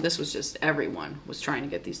area. So this was just everyone was trying to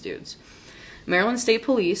get these dudes. Maryland State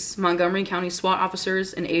Police, Montgomery County SWAT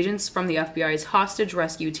officers, and agents from the FBI's hostage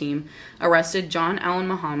rescue team arrested John Allen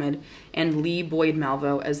Muhammad and Lee Boyd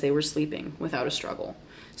Malvo as they were sleeping without a struggle.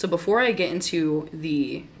 So before I get into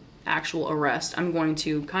the actual arrest, I'm going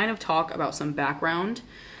to kind of talk about some background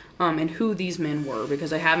and who these men were,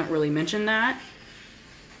 because I haven't really mentioned that.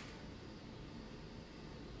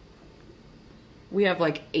 We have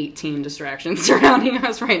like 18 distractions surrounding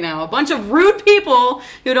us right now. A bunch of rude people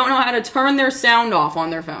who don't know how to turn their sound off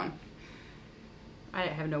on their phone. I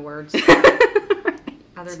have no words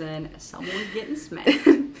other than someone getting smacked.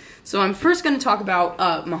 So I'm first going to talk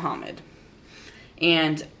about Muhammad.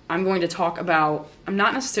 And I'm going to talk about,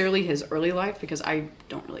 not necessarily his early life, because I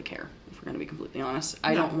don't really care, if we're going to be completely honest.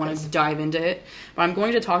 I don't want to dive into it. But I'm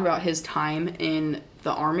going to talk about his time in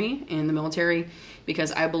the Army, in the military,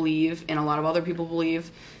 because I believe, and a lot of other people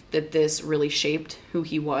believe, that this really shaped who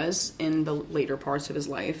he was in the later parts of his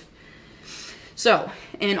life. So,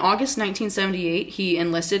 in August 1978, he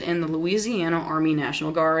enlisted in the Louisiana Army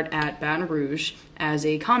National Guard at Baton Rouge as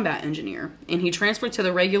a combat engineer, and he transferred to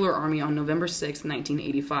the regular Army on November 6,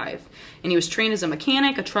 1985, and he was trained as a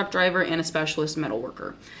mechanic, a truck driver, and a specialist metal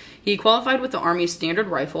worker. He qualified with the Army's standard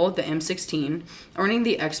rifle, the M16, earning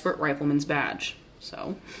the Expert Rifleman's Badge.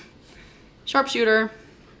 So, sharpshooter.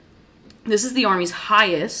 This is the Army's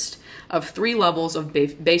highest of 3 levels of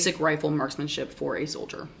basic rifle marksmanship for a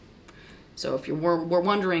soldier. So if we're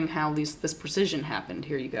wondering how this precision happened,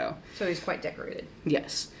 here you go. So he's quite decorated.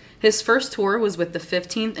 Yes. His first tour was with the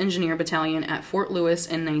 15th Engineer Battalion at Fort Lewis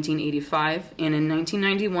in 1985, and in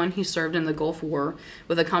 1991 he served in the Gulf War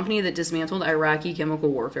with a company that dismantled Iraqi chemical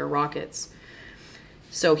warfare rockets.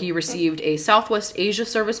 So he received a Southwest Asia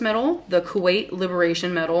Service Medal, the Kuwait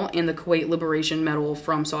Liberation Medal, and the Kuwait Liberation Medal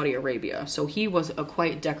from Saudi Arabia. So he was a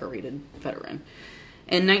quite decorated veteran.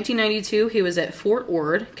 In 1992, he was at Fort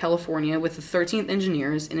Ord, California, with the 13th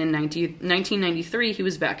Engineers, and in 1993, he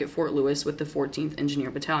was back at Fort Lewis with the 14th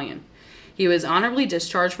Engineer Battalion. He was honorably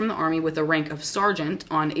discharged from the Army with the rank of Sergeant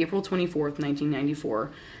on April 24th,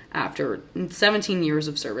 1994, after 17 years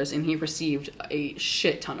of service, and he received a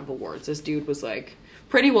shit ton of awards. This dude was, like,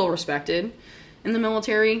 pretty well respected in the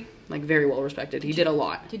military, like, very well respected. He did a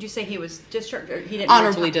lot. Did you say he was discharged? Or he didn't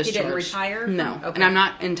honorably discharged. He didn't retire? No. Okay. And I'm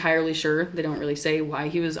not entirely sure. They don't really say why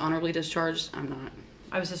he was honorably discharged.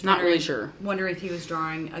 I was just not really sure. Wondering if he was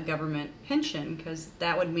drawing a government pension, because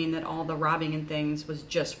that would mean that all the robbing and things was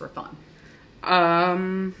just for fun. I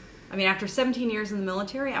mean, after 17 years in the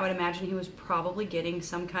military, I would imagine he was probably getting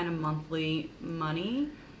some kind of monthly money.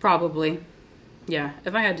 Probably. Yeah.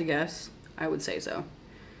 If I had to guess, I would say so.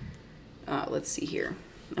 Let's see here.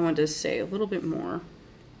 I want to say a little bit more.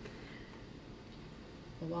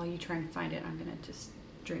 Well, while you try and find it, I'm going to just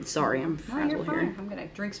drink Sorry, I'm fragile you're fine. here. I'm going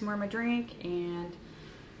to drink some more of my drink and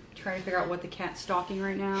trying to figure out what the cat's stalking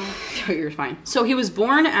right now. You're fine. So he was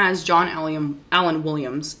born as John Allen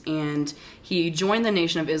Williams, and he joined the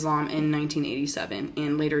Nation of Islam in 1987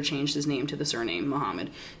 and later changed his name to the surname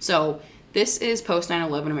Muhammad. So this is post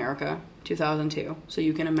 9/11 America, 2002. So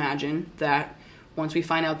you can imagine that once we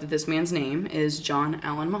find out that this man's name is John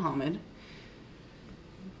Allen Muhammad,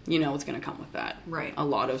 you know what's going to come with that. Right. A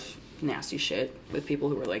lot of nasty shit with people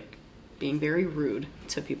who were like being very rude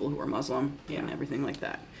to people who are Muslim and everything like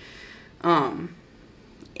that.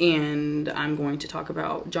 And I'm going to talk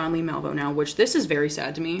about John Lee Malvo now, which this is very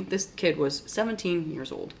sad to me. This kid was 17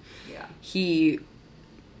 years old. Yeah. He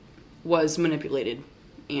was manipulated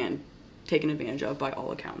and taken advantage of by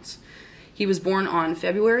all accounts. He was born on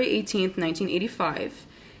February 18th, 1985,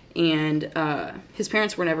 and his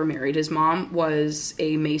parents were never married. His mom was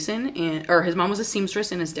a mason, his mom was a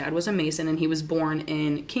seamstress, and his dad was a mason, and he was born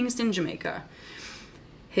in Kingston, Jamaica.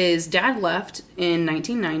 His dad left in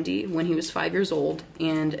 1990 when he was 5 years old,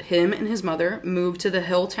 and him and his mother moved to the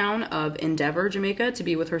hill town of Endeavour, Jamaica, to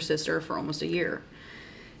be with her sister for almost a year.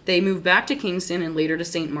 They moved back to Kingston and later to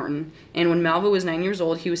St. Martin, and when Malvo was 9 years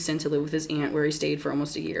old, he was sent to live with his aunt, where he stayed for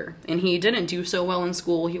almost a year. And he didn't do so well in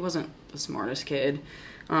school. He wasn't the smartest kid.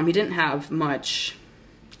 He didn't have much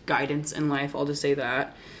guidance in life, I'll just say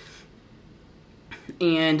that.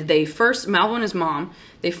 And Malvo and his mom,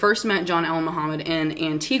 they first met John Allen Muhammad in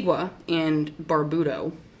Antigua and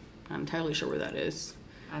Barbudo. I'm not entirely sure where that is.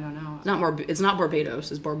 I don't know. It's not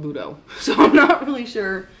Barbados, it's Barbudo. So I'm not really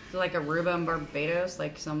sure. Is it like Aruba and Barbados,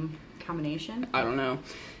 like some combination? I don't know.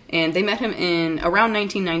 And they met him in around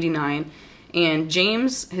 1999. And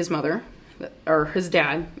James, his mother,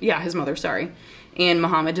 and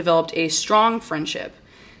Muhammad developed a strong friendship.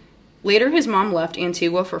 Later, his mom left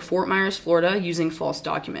Antigua for Fort Myers, Florida, using false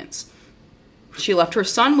documents. She left her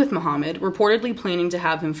son with Muhammad, reportedly planning to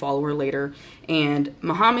have him follow her later, and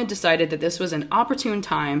Muhammad decided that this was an opportune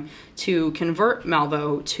time to convert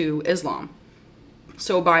Malvo to Islam.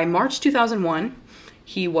 So by March 2001,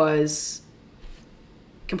 he was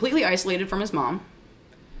completely isolated from his mom.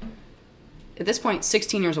 At this point,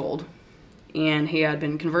 16 years old, and he had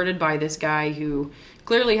been converted by this guy who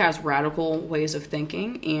clearly has radical ways of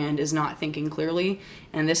thinking and is not thinking clearly,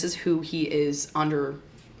 and this is who he is under,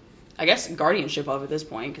 I guess, guardianship of at this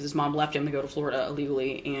point, because his mom left him to go to Florida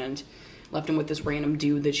illegally and left him with this random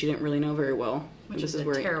dude that she didn't really know very well. Which is a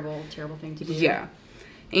terrible, terrible thing to do. Yeah.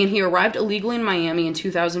 And he arrived illegally in Miami in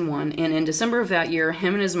 2001, and in December of that year,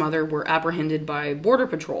 him and his mother were apprehended by Border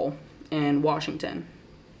Patrol in Washington.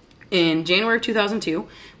 In January of 2002,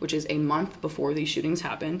 which is a month before these shootings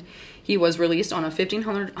happened, he was released on a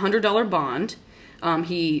 $1,500 bond.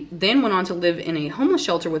 He then went on to live in a homeless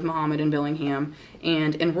shelter with Muhammad in Bellingham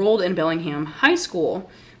and enrolled in Bellingham High School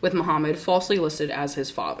with Muhammad, falsely listed as his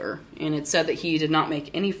father. And it said that he did not make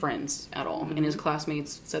any friends at all. Mm-hmm. And his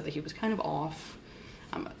classmates said that he was kind of off.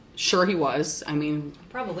 I'm sure he was. I mean...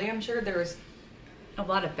 Probably. I'm sure there was a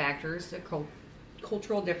lot of factors. The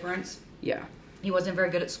cultural difference. Yeah. He wasn't very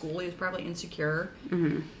good at school. He was probably insecure.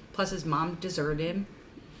 Mm-hmm. Plus, his mom deserted him.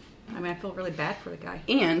 I mean, I feel really bad for the guy.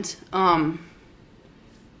 And,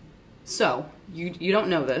 so, you don't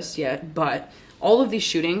know this yet, but all of these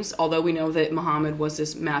shootings, although we know that Muhammad was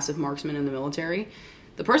this massive marksman in the military,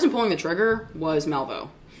 the person pulling the trigger was Malvo.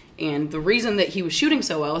 And the reason that he was shooting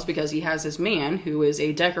so well is because he has this man who is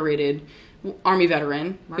a decorated Army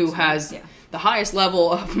veteran who has the highest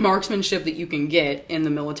level of marksmanship that you can get in the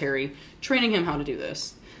military, training him how to do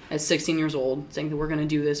this at 16 years old, saying that we're going to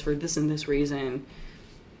do this for this and this reason.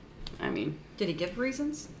 I mean... Did he give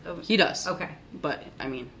reasons? He does. Okay. But, I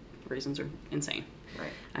mean, reasons are insane.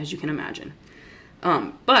 Right. As you can imagine.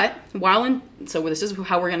 But, so this is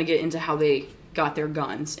how we're going to get into how they got their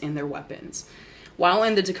guns and their weapons. While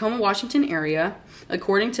in the Tacoma, Washington area,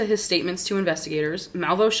 according to his statements to investigators,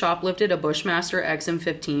 Malvo shoplifted a Bushmaster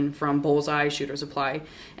XM15 from Bullseye Shooter Supply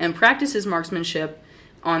and practiced his marksmanship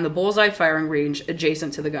on the Bullseye firing range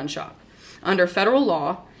adjacent to the gun shop. Under federal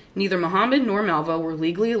law, neither Muhammad nor Malvo were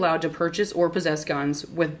legally allowed to purchase or possess guns,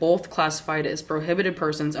 with both classified as prohibited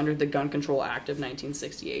persons under the Gun Control Act of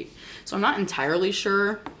 1968. So I'm not entirely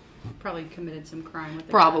sure. Probably committed some crime with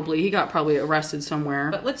it. Probably. He got probably arrested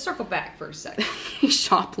somewhere. But let's circle back for a second. He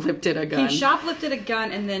shoplifted a gun. He shoplifted a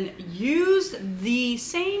gun and then used the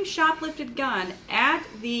same shoplifted gun at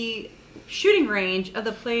the shooting range of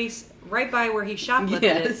the place right by where he shoplifted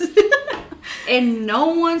it. And no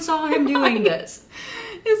one saw him doing this.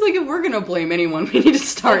 It's like, if we're going to blame anyone, we need to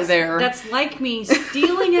start there. That's like me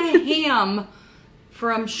stealing a ham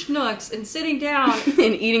from Schnucks and sitting down and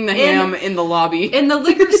eating the ham in the lobby. In the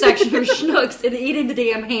liquor section of Schnucks and eating the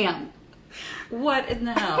damn ham. What in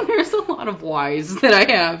the hell? There's a lot of whys that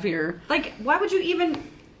I have here. Like, why would you even,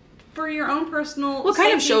 for your own personal Well, it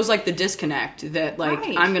kind of shows, like, the disconnect that, like,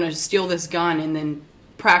 Right. I'm going to steal this gun and then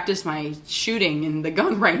practice my shooting in the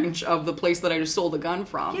gun range of the place that I just stole the gun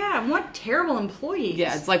from. Yeah, what terrible employees.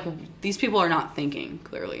 Yeah, it's like these people are not thinking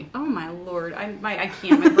clearly. Oh my lord, I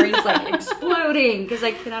can't. My brain's like exploding because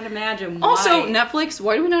I cannot imagine why. Also, Netflix,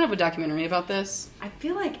 why do we not have a documentary about this? I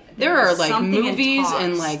feel like There are, like, something in movies talks.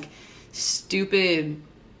 and, like, stupid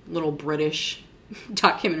little British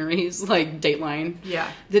documentaries, like Dateline,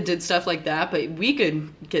 that did stuff like that, but we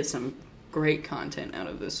could get some great content out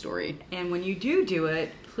of this story. And when you do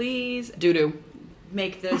it, please Doo-doo.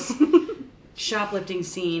 make this shoplifting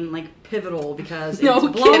scene, like, pivotal, because it's No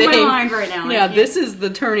blowing kidding. my mind right now. Yeah, this is the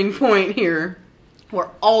turning point here where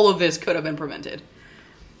all of this could have been prevented.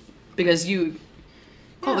 Because you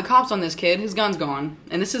call the cops on this kid, his gun's gone,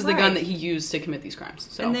 and this is the gun that he used to commit these crimes.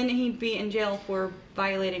 So. And then he'd be in jail for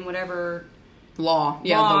violating whatever law.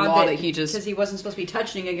 Yeah, the law that he just... Because he wasn't supposed to be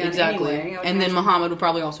touching a gun exactly. anyway. And then Muhammad would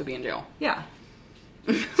probably also be in jail. Yeah.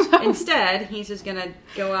 Instead, he's just gonna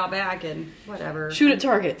go out back and whatever. Shoot at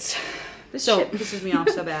targets. This shit pisses me off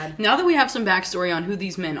so bad. Now that we have some backstory on who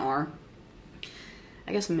these men are,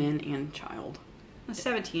 I guess men and child.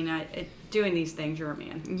 17, doing these things, you're a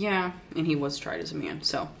man. Yeah, and he was tried as a man.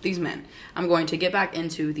 So, these men. I'm going to get back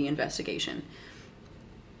into the investigation.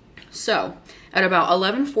 So, at about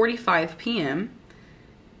 11:45 p.m.,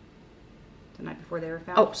 the night before they were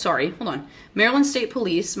found? oh, sorry, hold on. Maryland State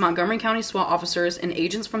Police, Montgomery County SWAT officers, and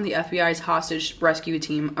agents from the FBI's hostage rescue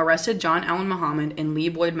team arrested John Allen Muhammad and Lee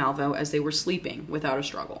Boyd Malvo as they were sleeping without a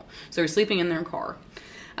struggle. So they were sleeping in their car.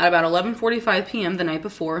 At about 11:45 p.m. the night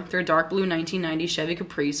before, their dark blue 1990 Chevy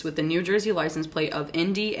Caprice with the New Jersey license plate of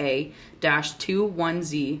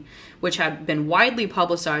NDA-21Z, which had been widely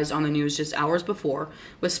publicized on the news just hours before,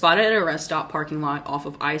 was spotted at a rest stop parking lot off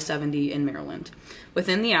of I-70 in Maryland.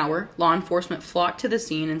 Within the hour, law enforcement flocked to the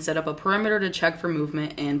scene and set up a perimeter to check for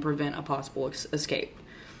movement and prevent a possible escape.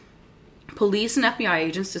 Police and FBI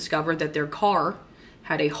agents discovered that their car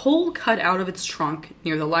had a hole cut out of its trunk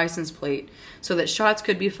near the license plate so that shots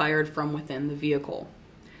could be fired from within the vehicle.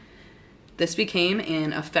 This became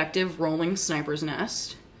an effective rolling sniper's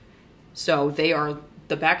nest. So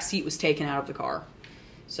the back seat was taken out of the car.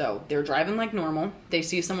 So they're driving like normal. They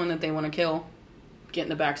see someone that they want to kill, get in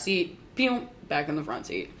the back seat, pew, back in the front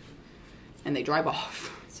seat, and they drive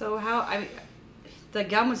off. So the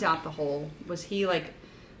gun was out the hole. Was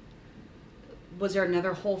there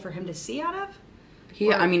another hole for him to see out of? He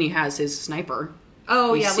has his sniper.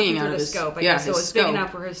 Oh, He's yeah, seeing looking out through of the his scope. I guess so it's big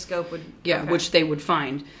enough where his scope would... Yeah, okay. which they would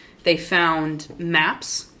find. They found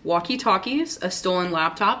maps, walkie-talkies, a stolen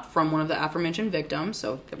laptop from one of the aforementioned victims,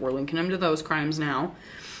 so we're linking them to those crimes now.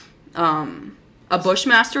 A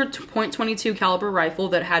Bushmaster .22 caliber rifle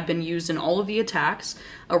that had been used in all of the attacks,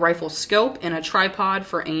 a rifle scope, and a tripod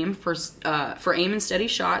for aim and steady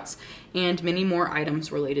shots, and many more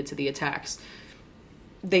items related to the attacks.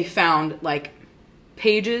 They found, like,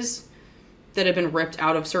 pages that had been ripped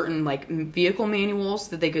out of certain, like, vehicle manuals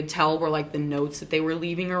that they could tell were, like, the notes that they were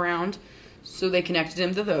leaving around. So they connected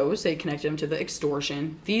him to those. They connected him to the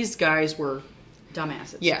extortion. These guys were...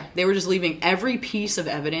 dumbasses. Yeah, they were just leaving every piece of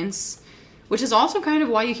evidence, which is also kind of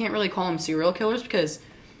why you can't really call them serial killers, because,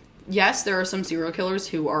 yes, there are some serial killers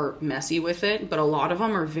who are messy with it, but a lot of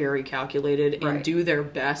them are very calculated and do their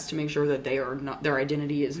best to make sure that their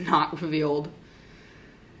identity is not revealed.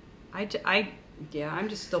 I'm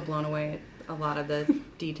just still blown away at a lot of the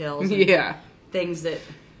details. Yeah. Things that...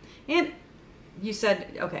 And you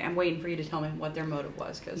said, okay, I'm waiting for you to tell me what their motive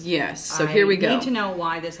was, because yes, so here we go. I need to know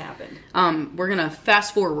why this happened. We're going to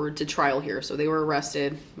fast forward to trial here. So they were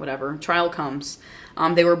arrested, whatever. Trial comes.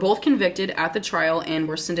 They were both convicted at the trial and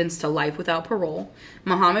were sentenced to life without parole.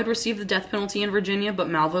 Muhammad received the death penalty in Virginia, but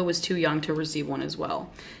Malvo was too young to receive one as well.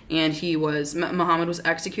 And Muhammad was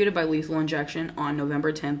executed by lethal injection on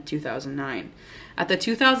November 10th, 2009. At the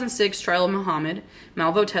 2006 trial of Muhammad,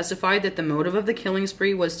 Malvo testified that the motive of the killing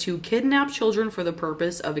spree was to kidnap children for the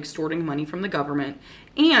purpose of extorting money from the government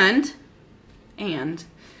and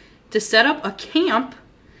to set up a camp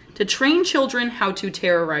to train children how to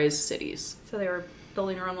terrorize cities. So they were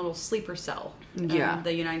building their own little sleeper cell in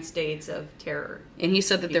the United States of terror. And he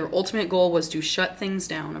said that their ultimate goal was to shut things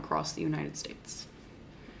down across the United States.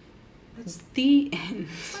 That's the end.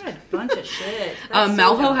 What a bunch of shit.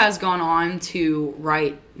 Malvo has gone on to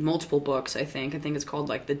write multiple books, I think. I think it's called,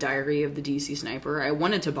 like, The Diary of the DC Sniper. I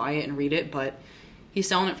wanted to buy it and read it, but he's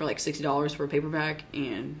selling it for, like, $60 for a paperback,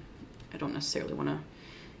 and I don't necessarily want to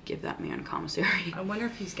give that man commissary. I wonder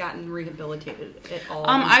if he's gotten rehabilitated at all.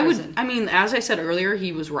 As I said earlier,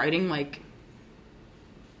 he was writing, like,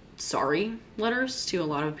 sorry letters to a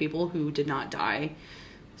lot of people who did not die.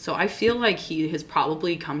 So I feel like he has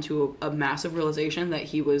probably come to a massive realization that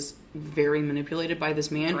he was very manipulated by this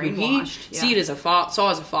man who he saw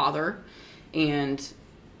as a father, and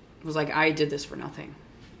was like, I did this for nothing.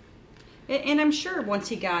 And I'm sure once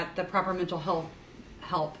he got the proper mental health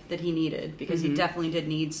help that he needed, because he definitely did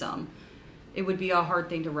need some, it would be a hard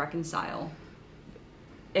thing to reconcile.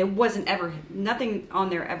 It wasn't ever, nothing on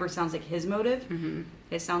there ever sounds like his motive.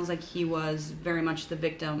 It sounds like he was very much the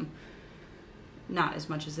victim, not as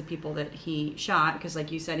much as the people that he shot, because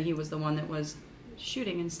like you said, he was the one that was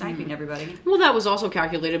shooting and sniping everybody. Well, that was also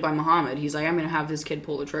calculated by Muhammad. He's like, I'm going to have this kid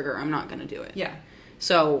pull the trigger. I'm not going to do it. Yeah.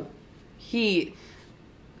 So,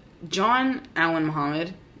 John Allen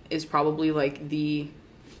Muhammad is probably like the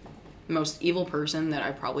most evil person that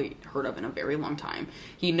I've probably heard of in a very long time.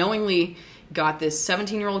 He knowingly got this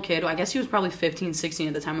 17-year-old kid, I guess he was probably 15, 16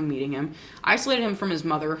 at the time of meeting him, isolated him from his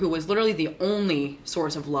mother, who was literally the only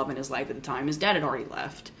source of love in his life at the time. His dad had already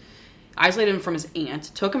left. Isolated him from his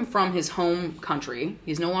aunt, took him from his home country,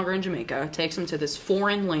 he's no longer in Jamaica, takes him to this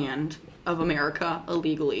foreign land of America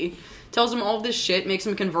illegally, tells him all of this shit, makes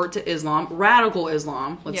him convert to Islam, radical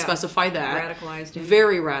Islam, let's specify that. Radicalized him.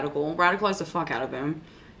 Very radical, radicalized the fuck out of him,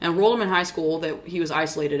 and enrolled him in high school that he was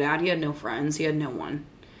isolated at. He had no friends, he had no one,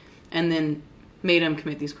 and then made him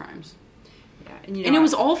commit these crimes. Yeah, and it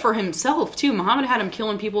was all for himself too. Muhammad had him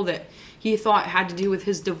killing people that he thought had to do with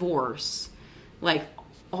his divorce, like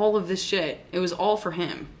all of this shit. It was all for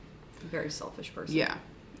him. Very selfish person. Yeah.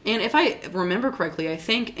 And if I remember correctly, I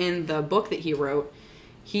think in the book that he wrote,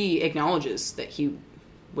 he acknowledges that he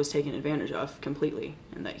was taken advantage of completely,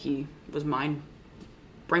 and that he was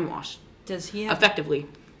brainwashed. Does he have effectively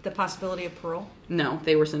the possibility of parole? No,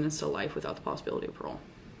 they were sentenced to life without the possibility of parole.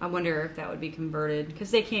 I wonder if that would be converted, because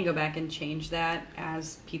they can go back and change that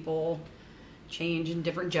as people change and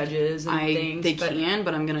different judges and things. They can,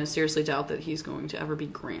 but I'm going to seriously doubt that he's going to ever be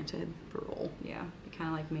granted parole. Yeah, kind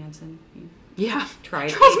of like Manson. Yeah,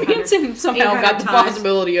 Charles Manson somehow got the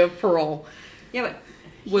possibility of parole. Yeah,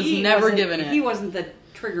 but was never given it. He wasn't the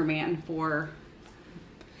trigger man for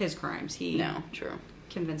his crimes. True.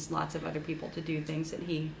 Convinced lots of other people to do things that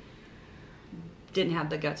he didn't have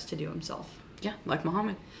the guts to do himself. Yeah, like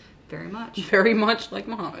Muhammad. Very much. Very much like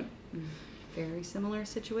Muhammad. Very similar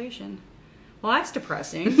situation. Well, that's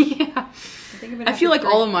depressing. Yeah. I feel like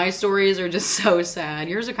all of my stories are just so sad.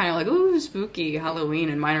 Yours are kind of like, ooh, spooky Halloween,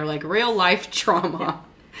 and mine are like real life trauma.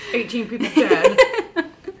 Yeah. 18 people dead.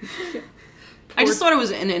 I just thought it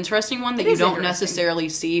was an interesting one that you don't necessarily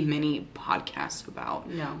see many podcasts about.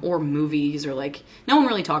 No. Or movies, or like, no one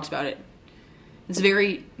really talks about it. It's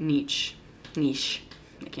very niche.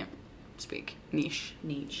 I can't speak. Niche.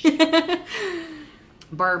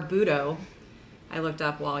 Barbudo, I looked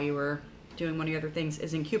up while you were doing one of your other things,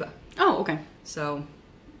 is in Cuba. Oh, okay. So,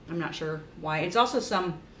 I'm not sure why. It's also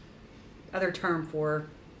some other term for,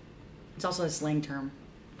 it's also a slang term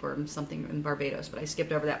for something in Barbados, but I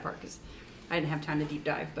skipped over that part because I didn't have time to deep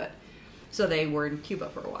dive. But so they were in Cuba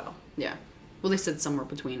for a while. Yeah. Well, they said somewhere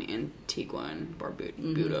between Antigua and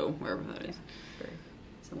Barbudo, wherever that is. Very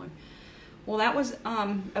similar. Well, that was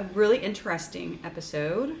a really interesting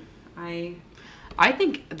episode. I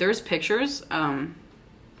think there's pictures,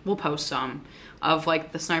 we'll post some, of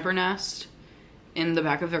like the sniper nest in the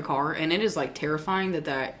back of their car, and it is like terrifying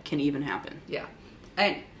that can even happen. Yeah.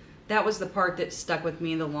 And that was the part that stuck with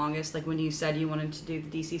me the longest. Like when you said you wanted to do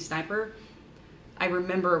the DC sniper, I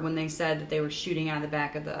remember when they said that they were shooting out of the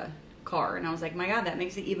back of the car, and I was like, my God, that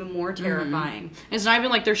makes it even more terrifying. Mm-hmm. It's not even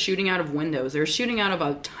like they're shooting out of windows. They're shooting out of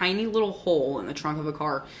a tiny little hole in the trunk of a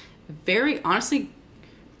car. Very, honestly,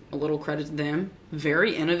 a little credit to them,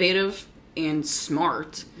 very innovative and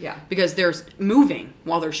smart. Yeah. Because they're moving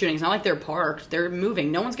while they're shooting. It's not like they're parked. They're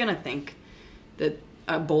moving. No one's going to think that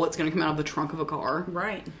a bullet's going to come out of the trunk of a car.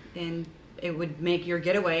 Right. And it would make your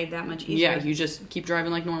getaway that much easier. Yeah, you just keep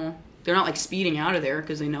driving like normal. They're not like speeding out of there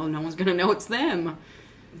because they know no one's going to know it's them.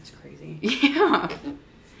 It's crazy. Yeah.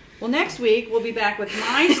 Well, next week we'll be back with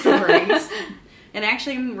my stories. And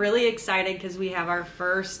actually I'm really excited because we have our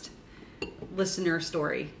first listener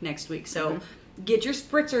story next week. So get your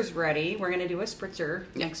spritzers ready. We're going to do a spritzer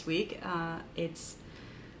next week. It's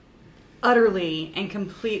utterly and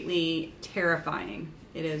completely terrifying.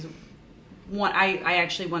 It is one. I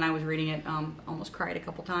actually, when I was reading it, almost cried a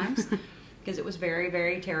couple times because it was very,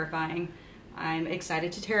 very terrifying. I'm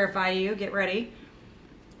excited to terrify you. Get ready.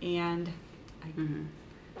 And I don't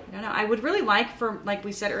know. I would really like, for, like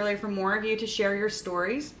we said earlier, for more of you to share your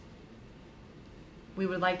stories. We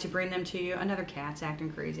would like to bring them to you. Another cat's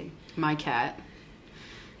acting crazy. My cat.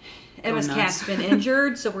 Emma's cat's been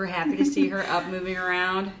injured, so we're happy to see her up moving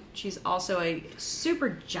around. She's also a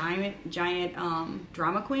super giant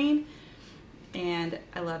drama queen. And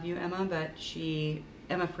I love you, Emma, but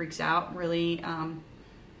Emma freaks out really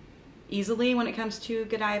easily when it comes to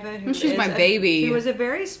Godiva. She's my baby. Who was a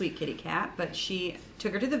very sweet kitty cat, but she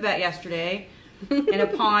took her to the vet yesterday. And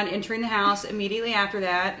upon entering the house, immediately after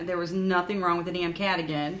that, there was nothing wrong with the damn cat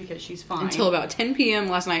again because she's fine. Until about 10 p.m.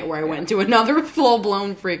 last night where I went into another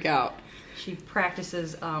full-blown freak out. She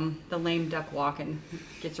practices the lame duck walk and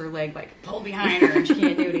gets her leg pulled behind her and she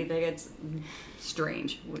can't do anything. It's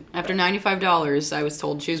strange. After $95, I was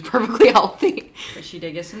told she was perfectly healthy. But she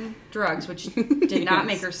did get some drugs, which did not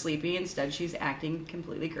make her sleepy. Instead, she's acting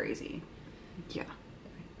completely crazy. Yeah.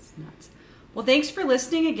 It's nuts. Well, thanks for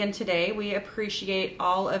listening again today. We appreciate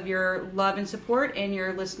all of your love and support and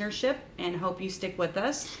your listenership and hope you stick with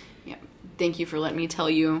us. Yeah. Thank you for letting me tell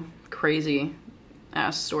you crazy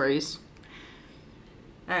ass stories.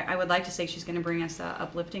 I would like to say she's going to bring us an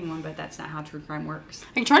uplifting one, but that's not how true crime works.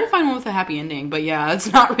 I can try to find one with a happy ending, but yeah, that's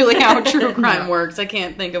not really how true crime works. I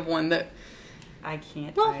can't think of one that... I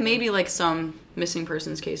can't. Well, maybe some missing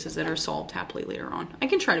persons cases that are solved happily later on. I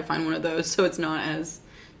can try to find one of those so it's not as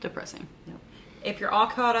depressing. No. If you're all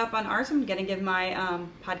caught up on ours, I'm going to give my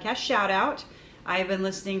podcast shout out. I've been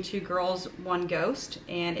listening to Girls One Ghost,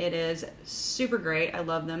 and it is super great. I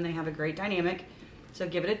love them. They have a great dynamic. So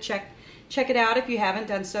give it a check. Check it out if you haven't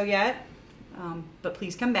done so yet. But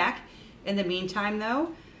please come back. In the meantime,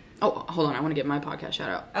 though... Oh, hold on. I want to get my podcast shout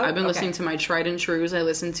out. I've been listening to my Tried and Trues. I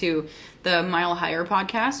listen to the Mile Higher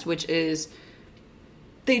podcast, which is...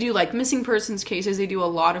 They do missing persons cases. They do a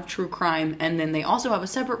lot of true crime. And then they also have a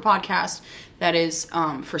separate podcast that is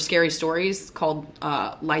for scary stories called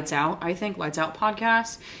Lights Out, I think. Lights Out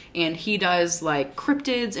podcast. And he does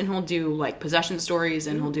cryptids and he'll do possession stories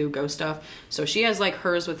and he'll do ghost stuff. So she has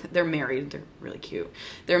hers with... They're married. They're really cute.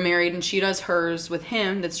 They're married and she does hers with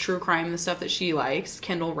him. That's true crime, the stuff that she likes.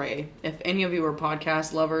 Kendall Ray. If any of you are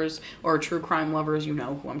podcast lovers or true crime lovers, you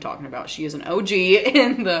know who I'm talking about. She is an OG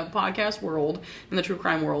in the podcast world, in the true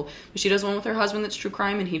crime world. But she does one with her husband that's true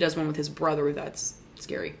crime and he does one with his brother that's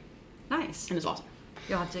scary. Nice. And it's awesome.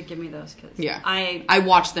 You'll have to give me those because I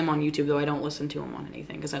watch them on YouTube though. I don't listen to them on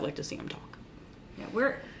anything because I like to see them talk. Yeah,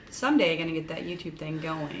 we're someday going to get that YouTube thing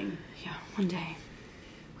going. Yeah, one day.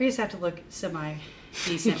 We just have to look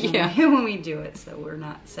semi-decent when we do it, so we're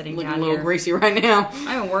not sitting down here. Looking a little greasy right now.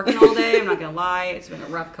 I've been working all day. I'm not going to lie. It's been a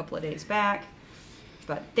rough couple of days back.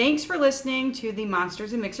 But thanks for listening to the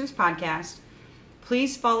Monsters and Mixers podcast.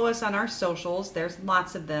 Please follow us on our socials. There's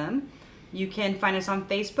lots of them. You can find us on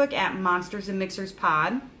Facebook at Monsters and Mixers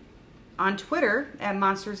Pod, on Twitter at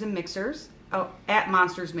Monsters and Mixers, at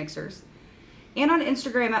Monsters Mixers, and on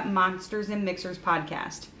Instagram at Monsters and Mixers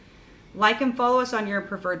Podcast. Like and follow us on your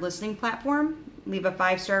preferred listening platform, leave a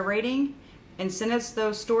 5-star rating, and send us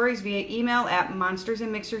those stories via email at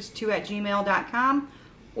monstersandmixers2@gmail.com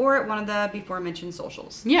or at one of the before mentioned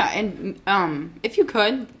socials. Yeah, and if you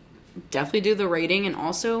could, definitely do the rating and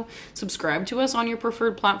also subscribe to us on your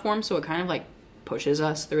preferred platform so it kind of pushes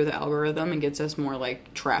us through the algorithm and gets us more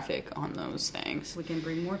traffic on those things. We can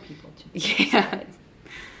bring more people to Yeah.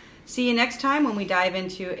 See you next time when we dive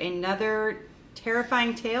into another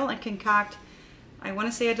terrifying tale and concoct, I want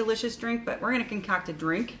to say a delicious drink, but we're going to concoct a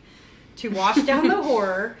drink to wash down the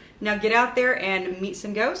horror. Now get out there and meet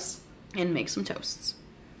some ghosts. And make some toasts.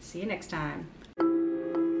 See you next time.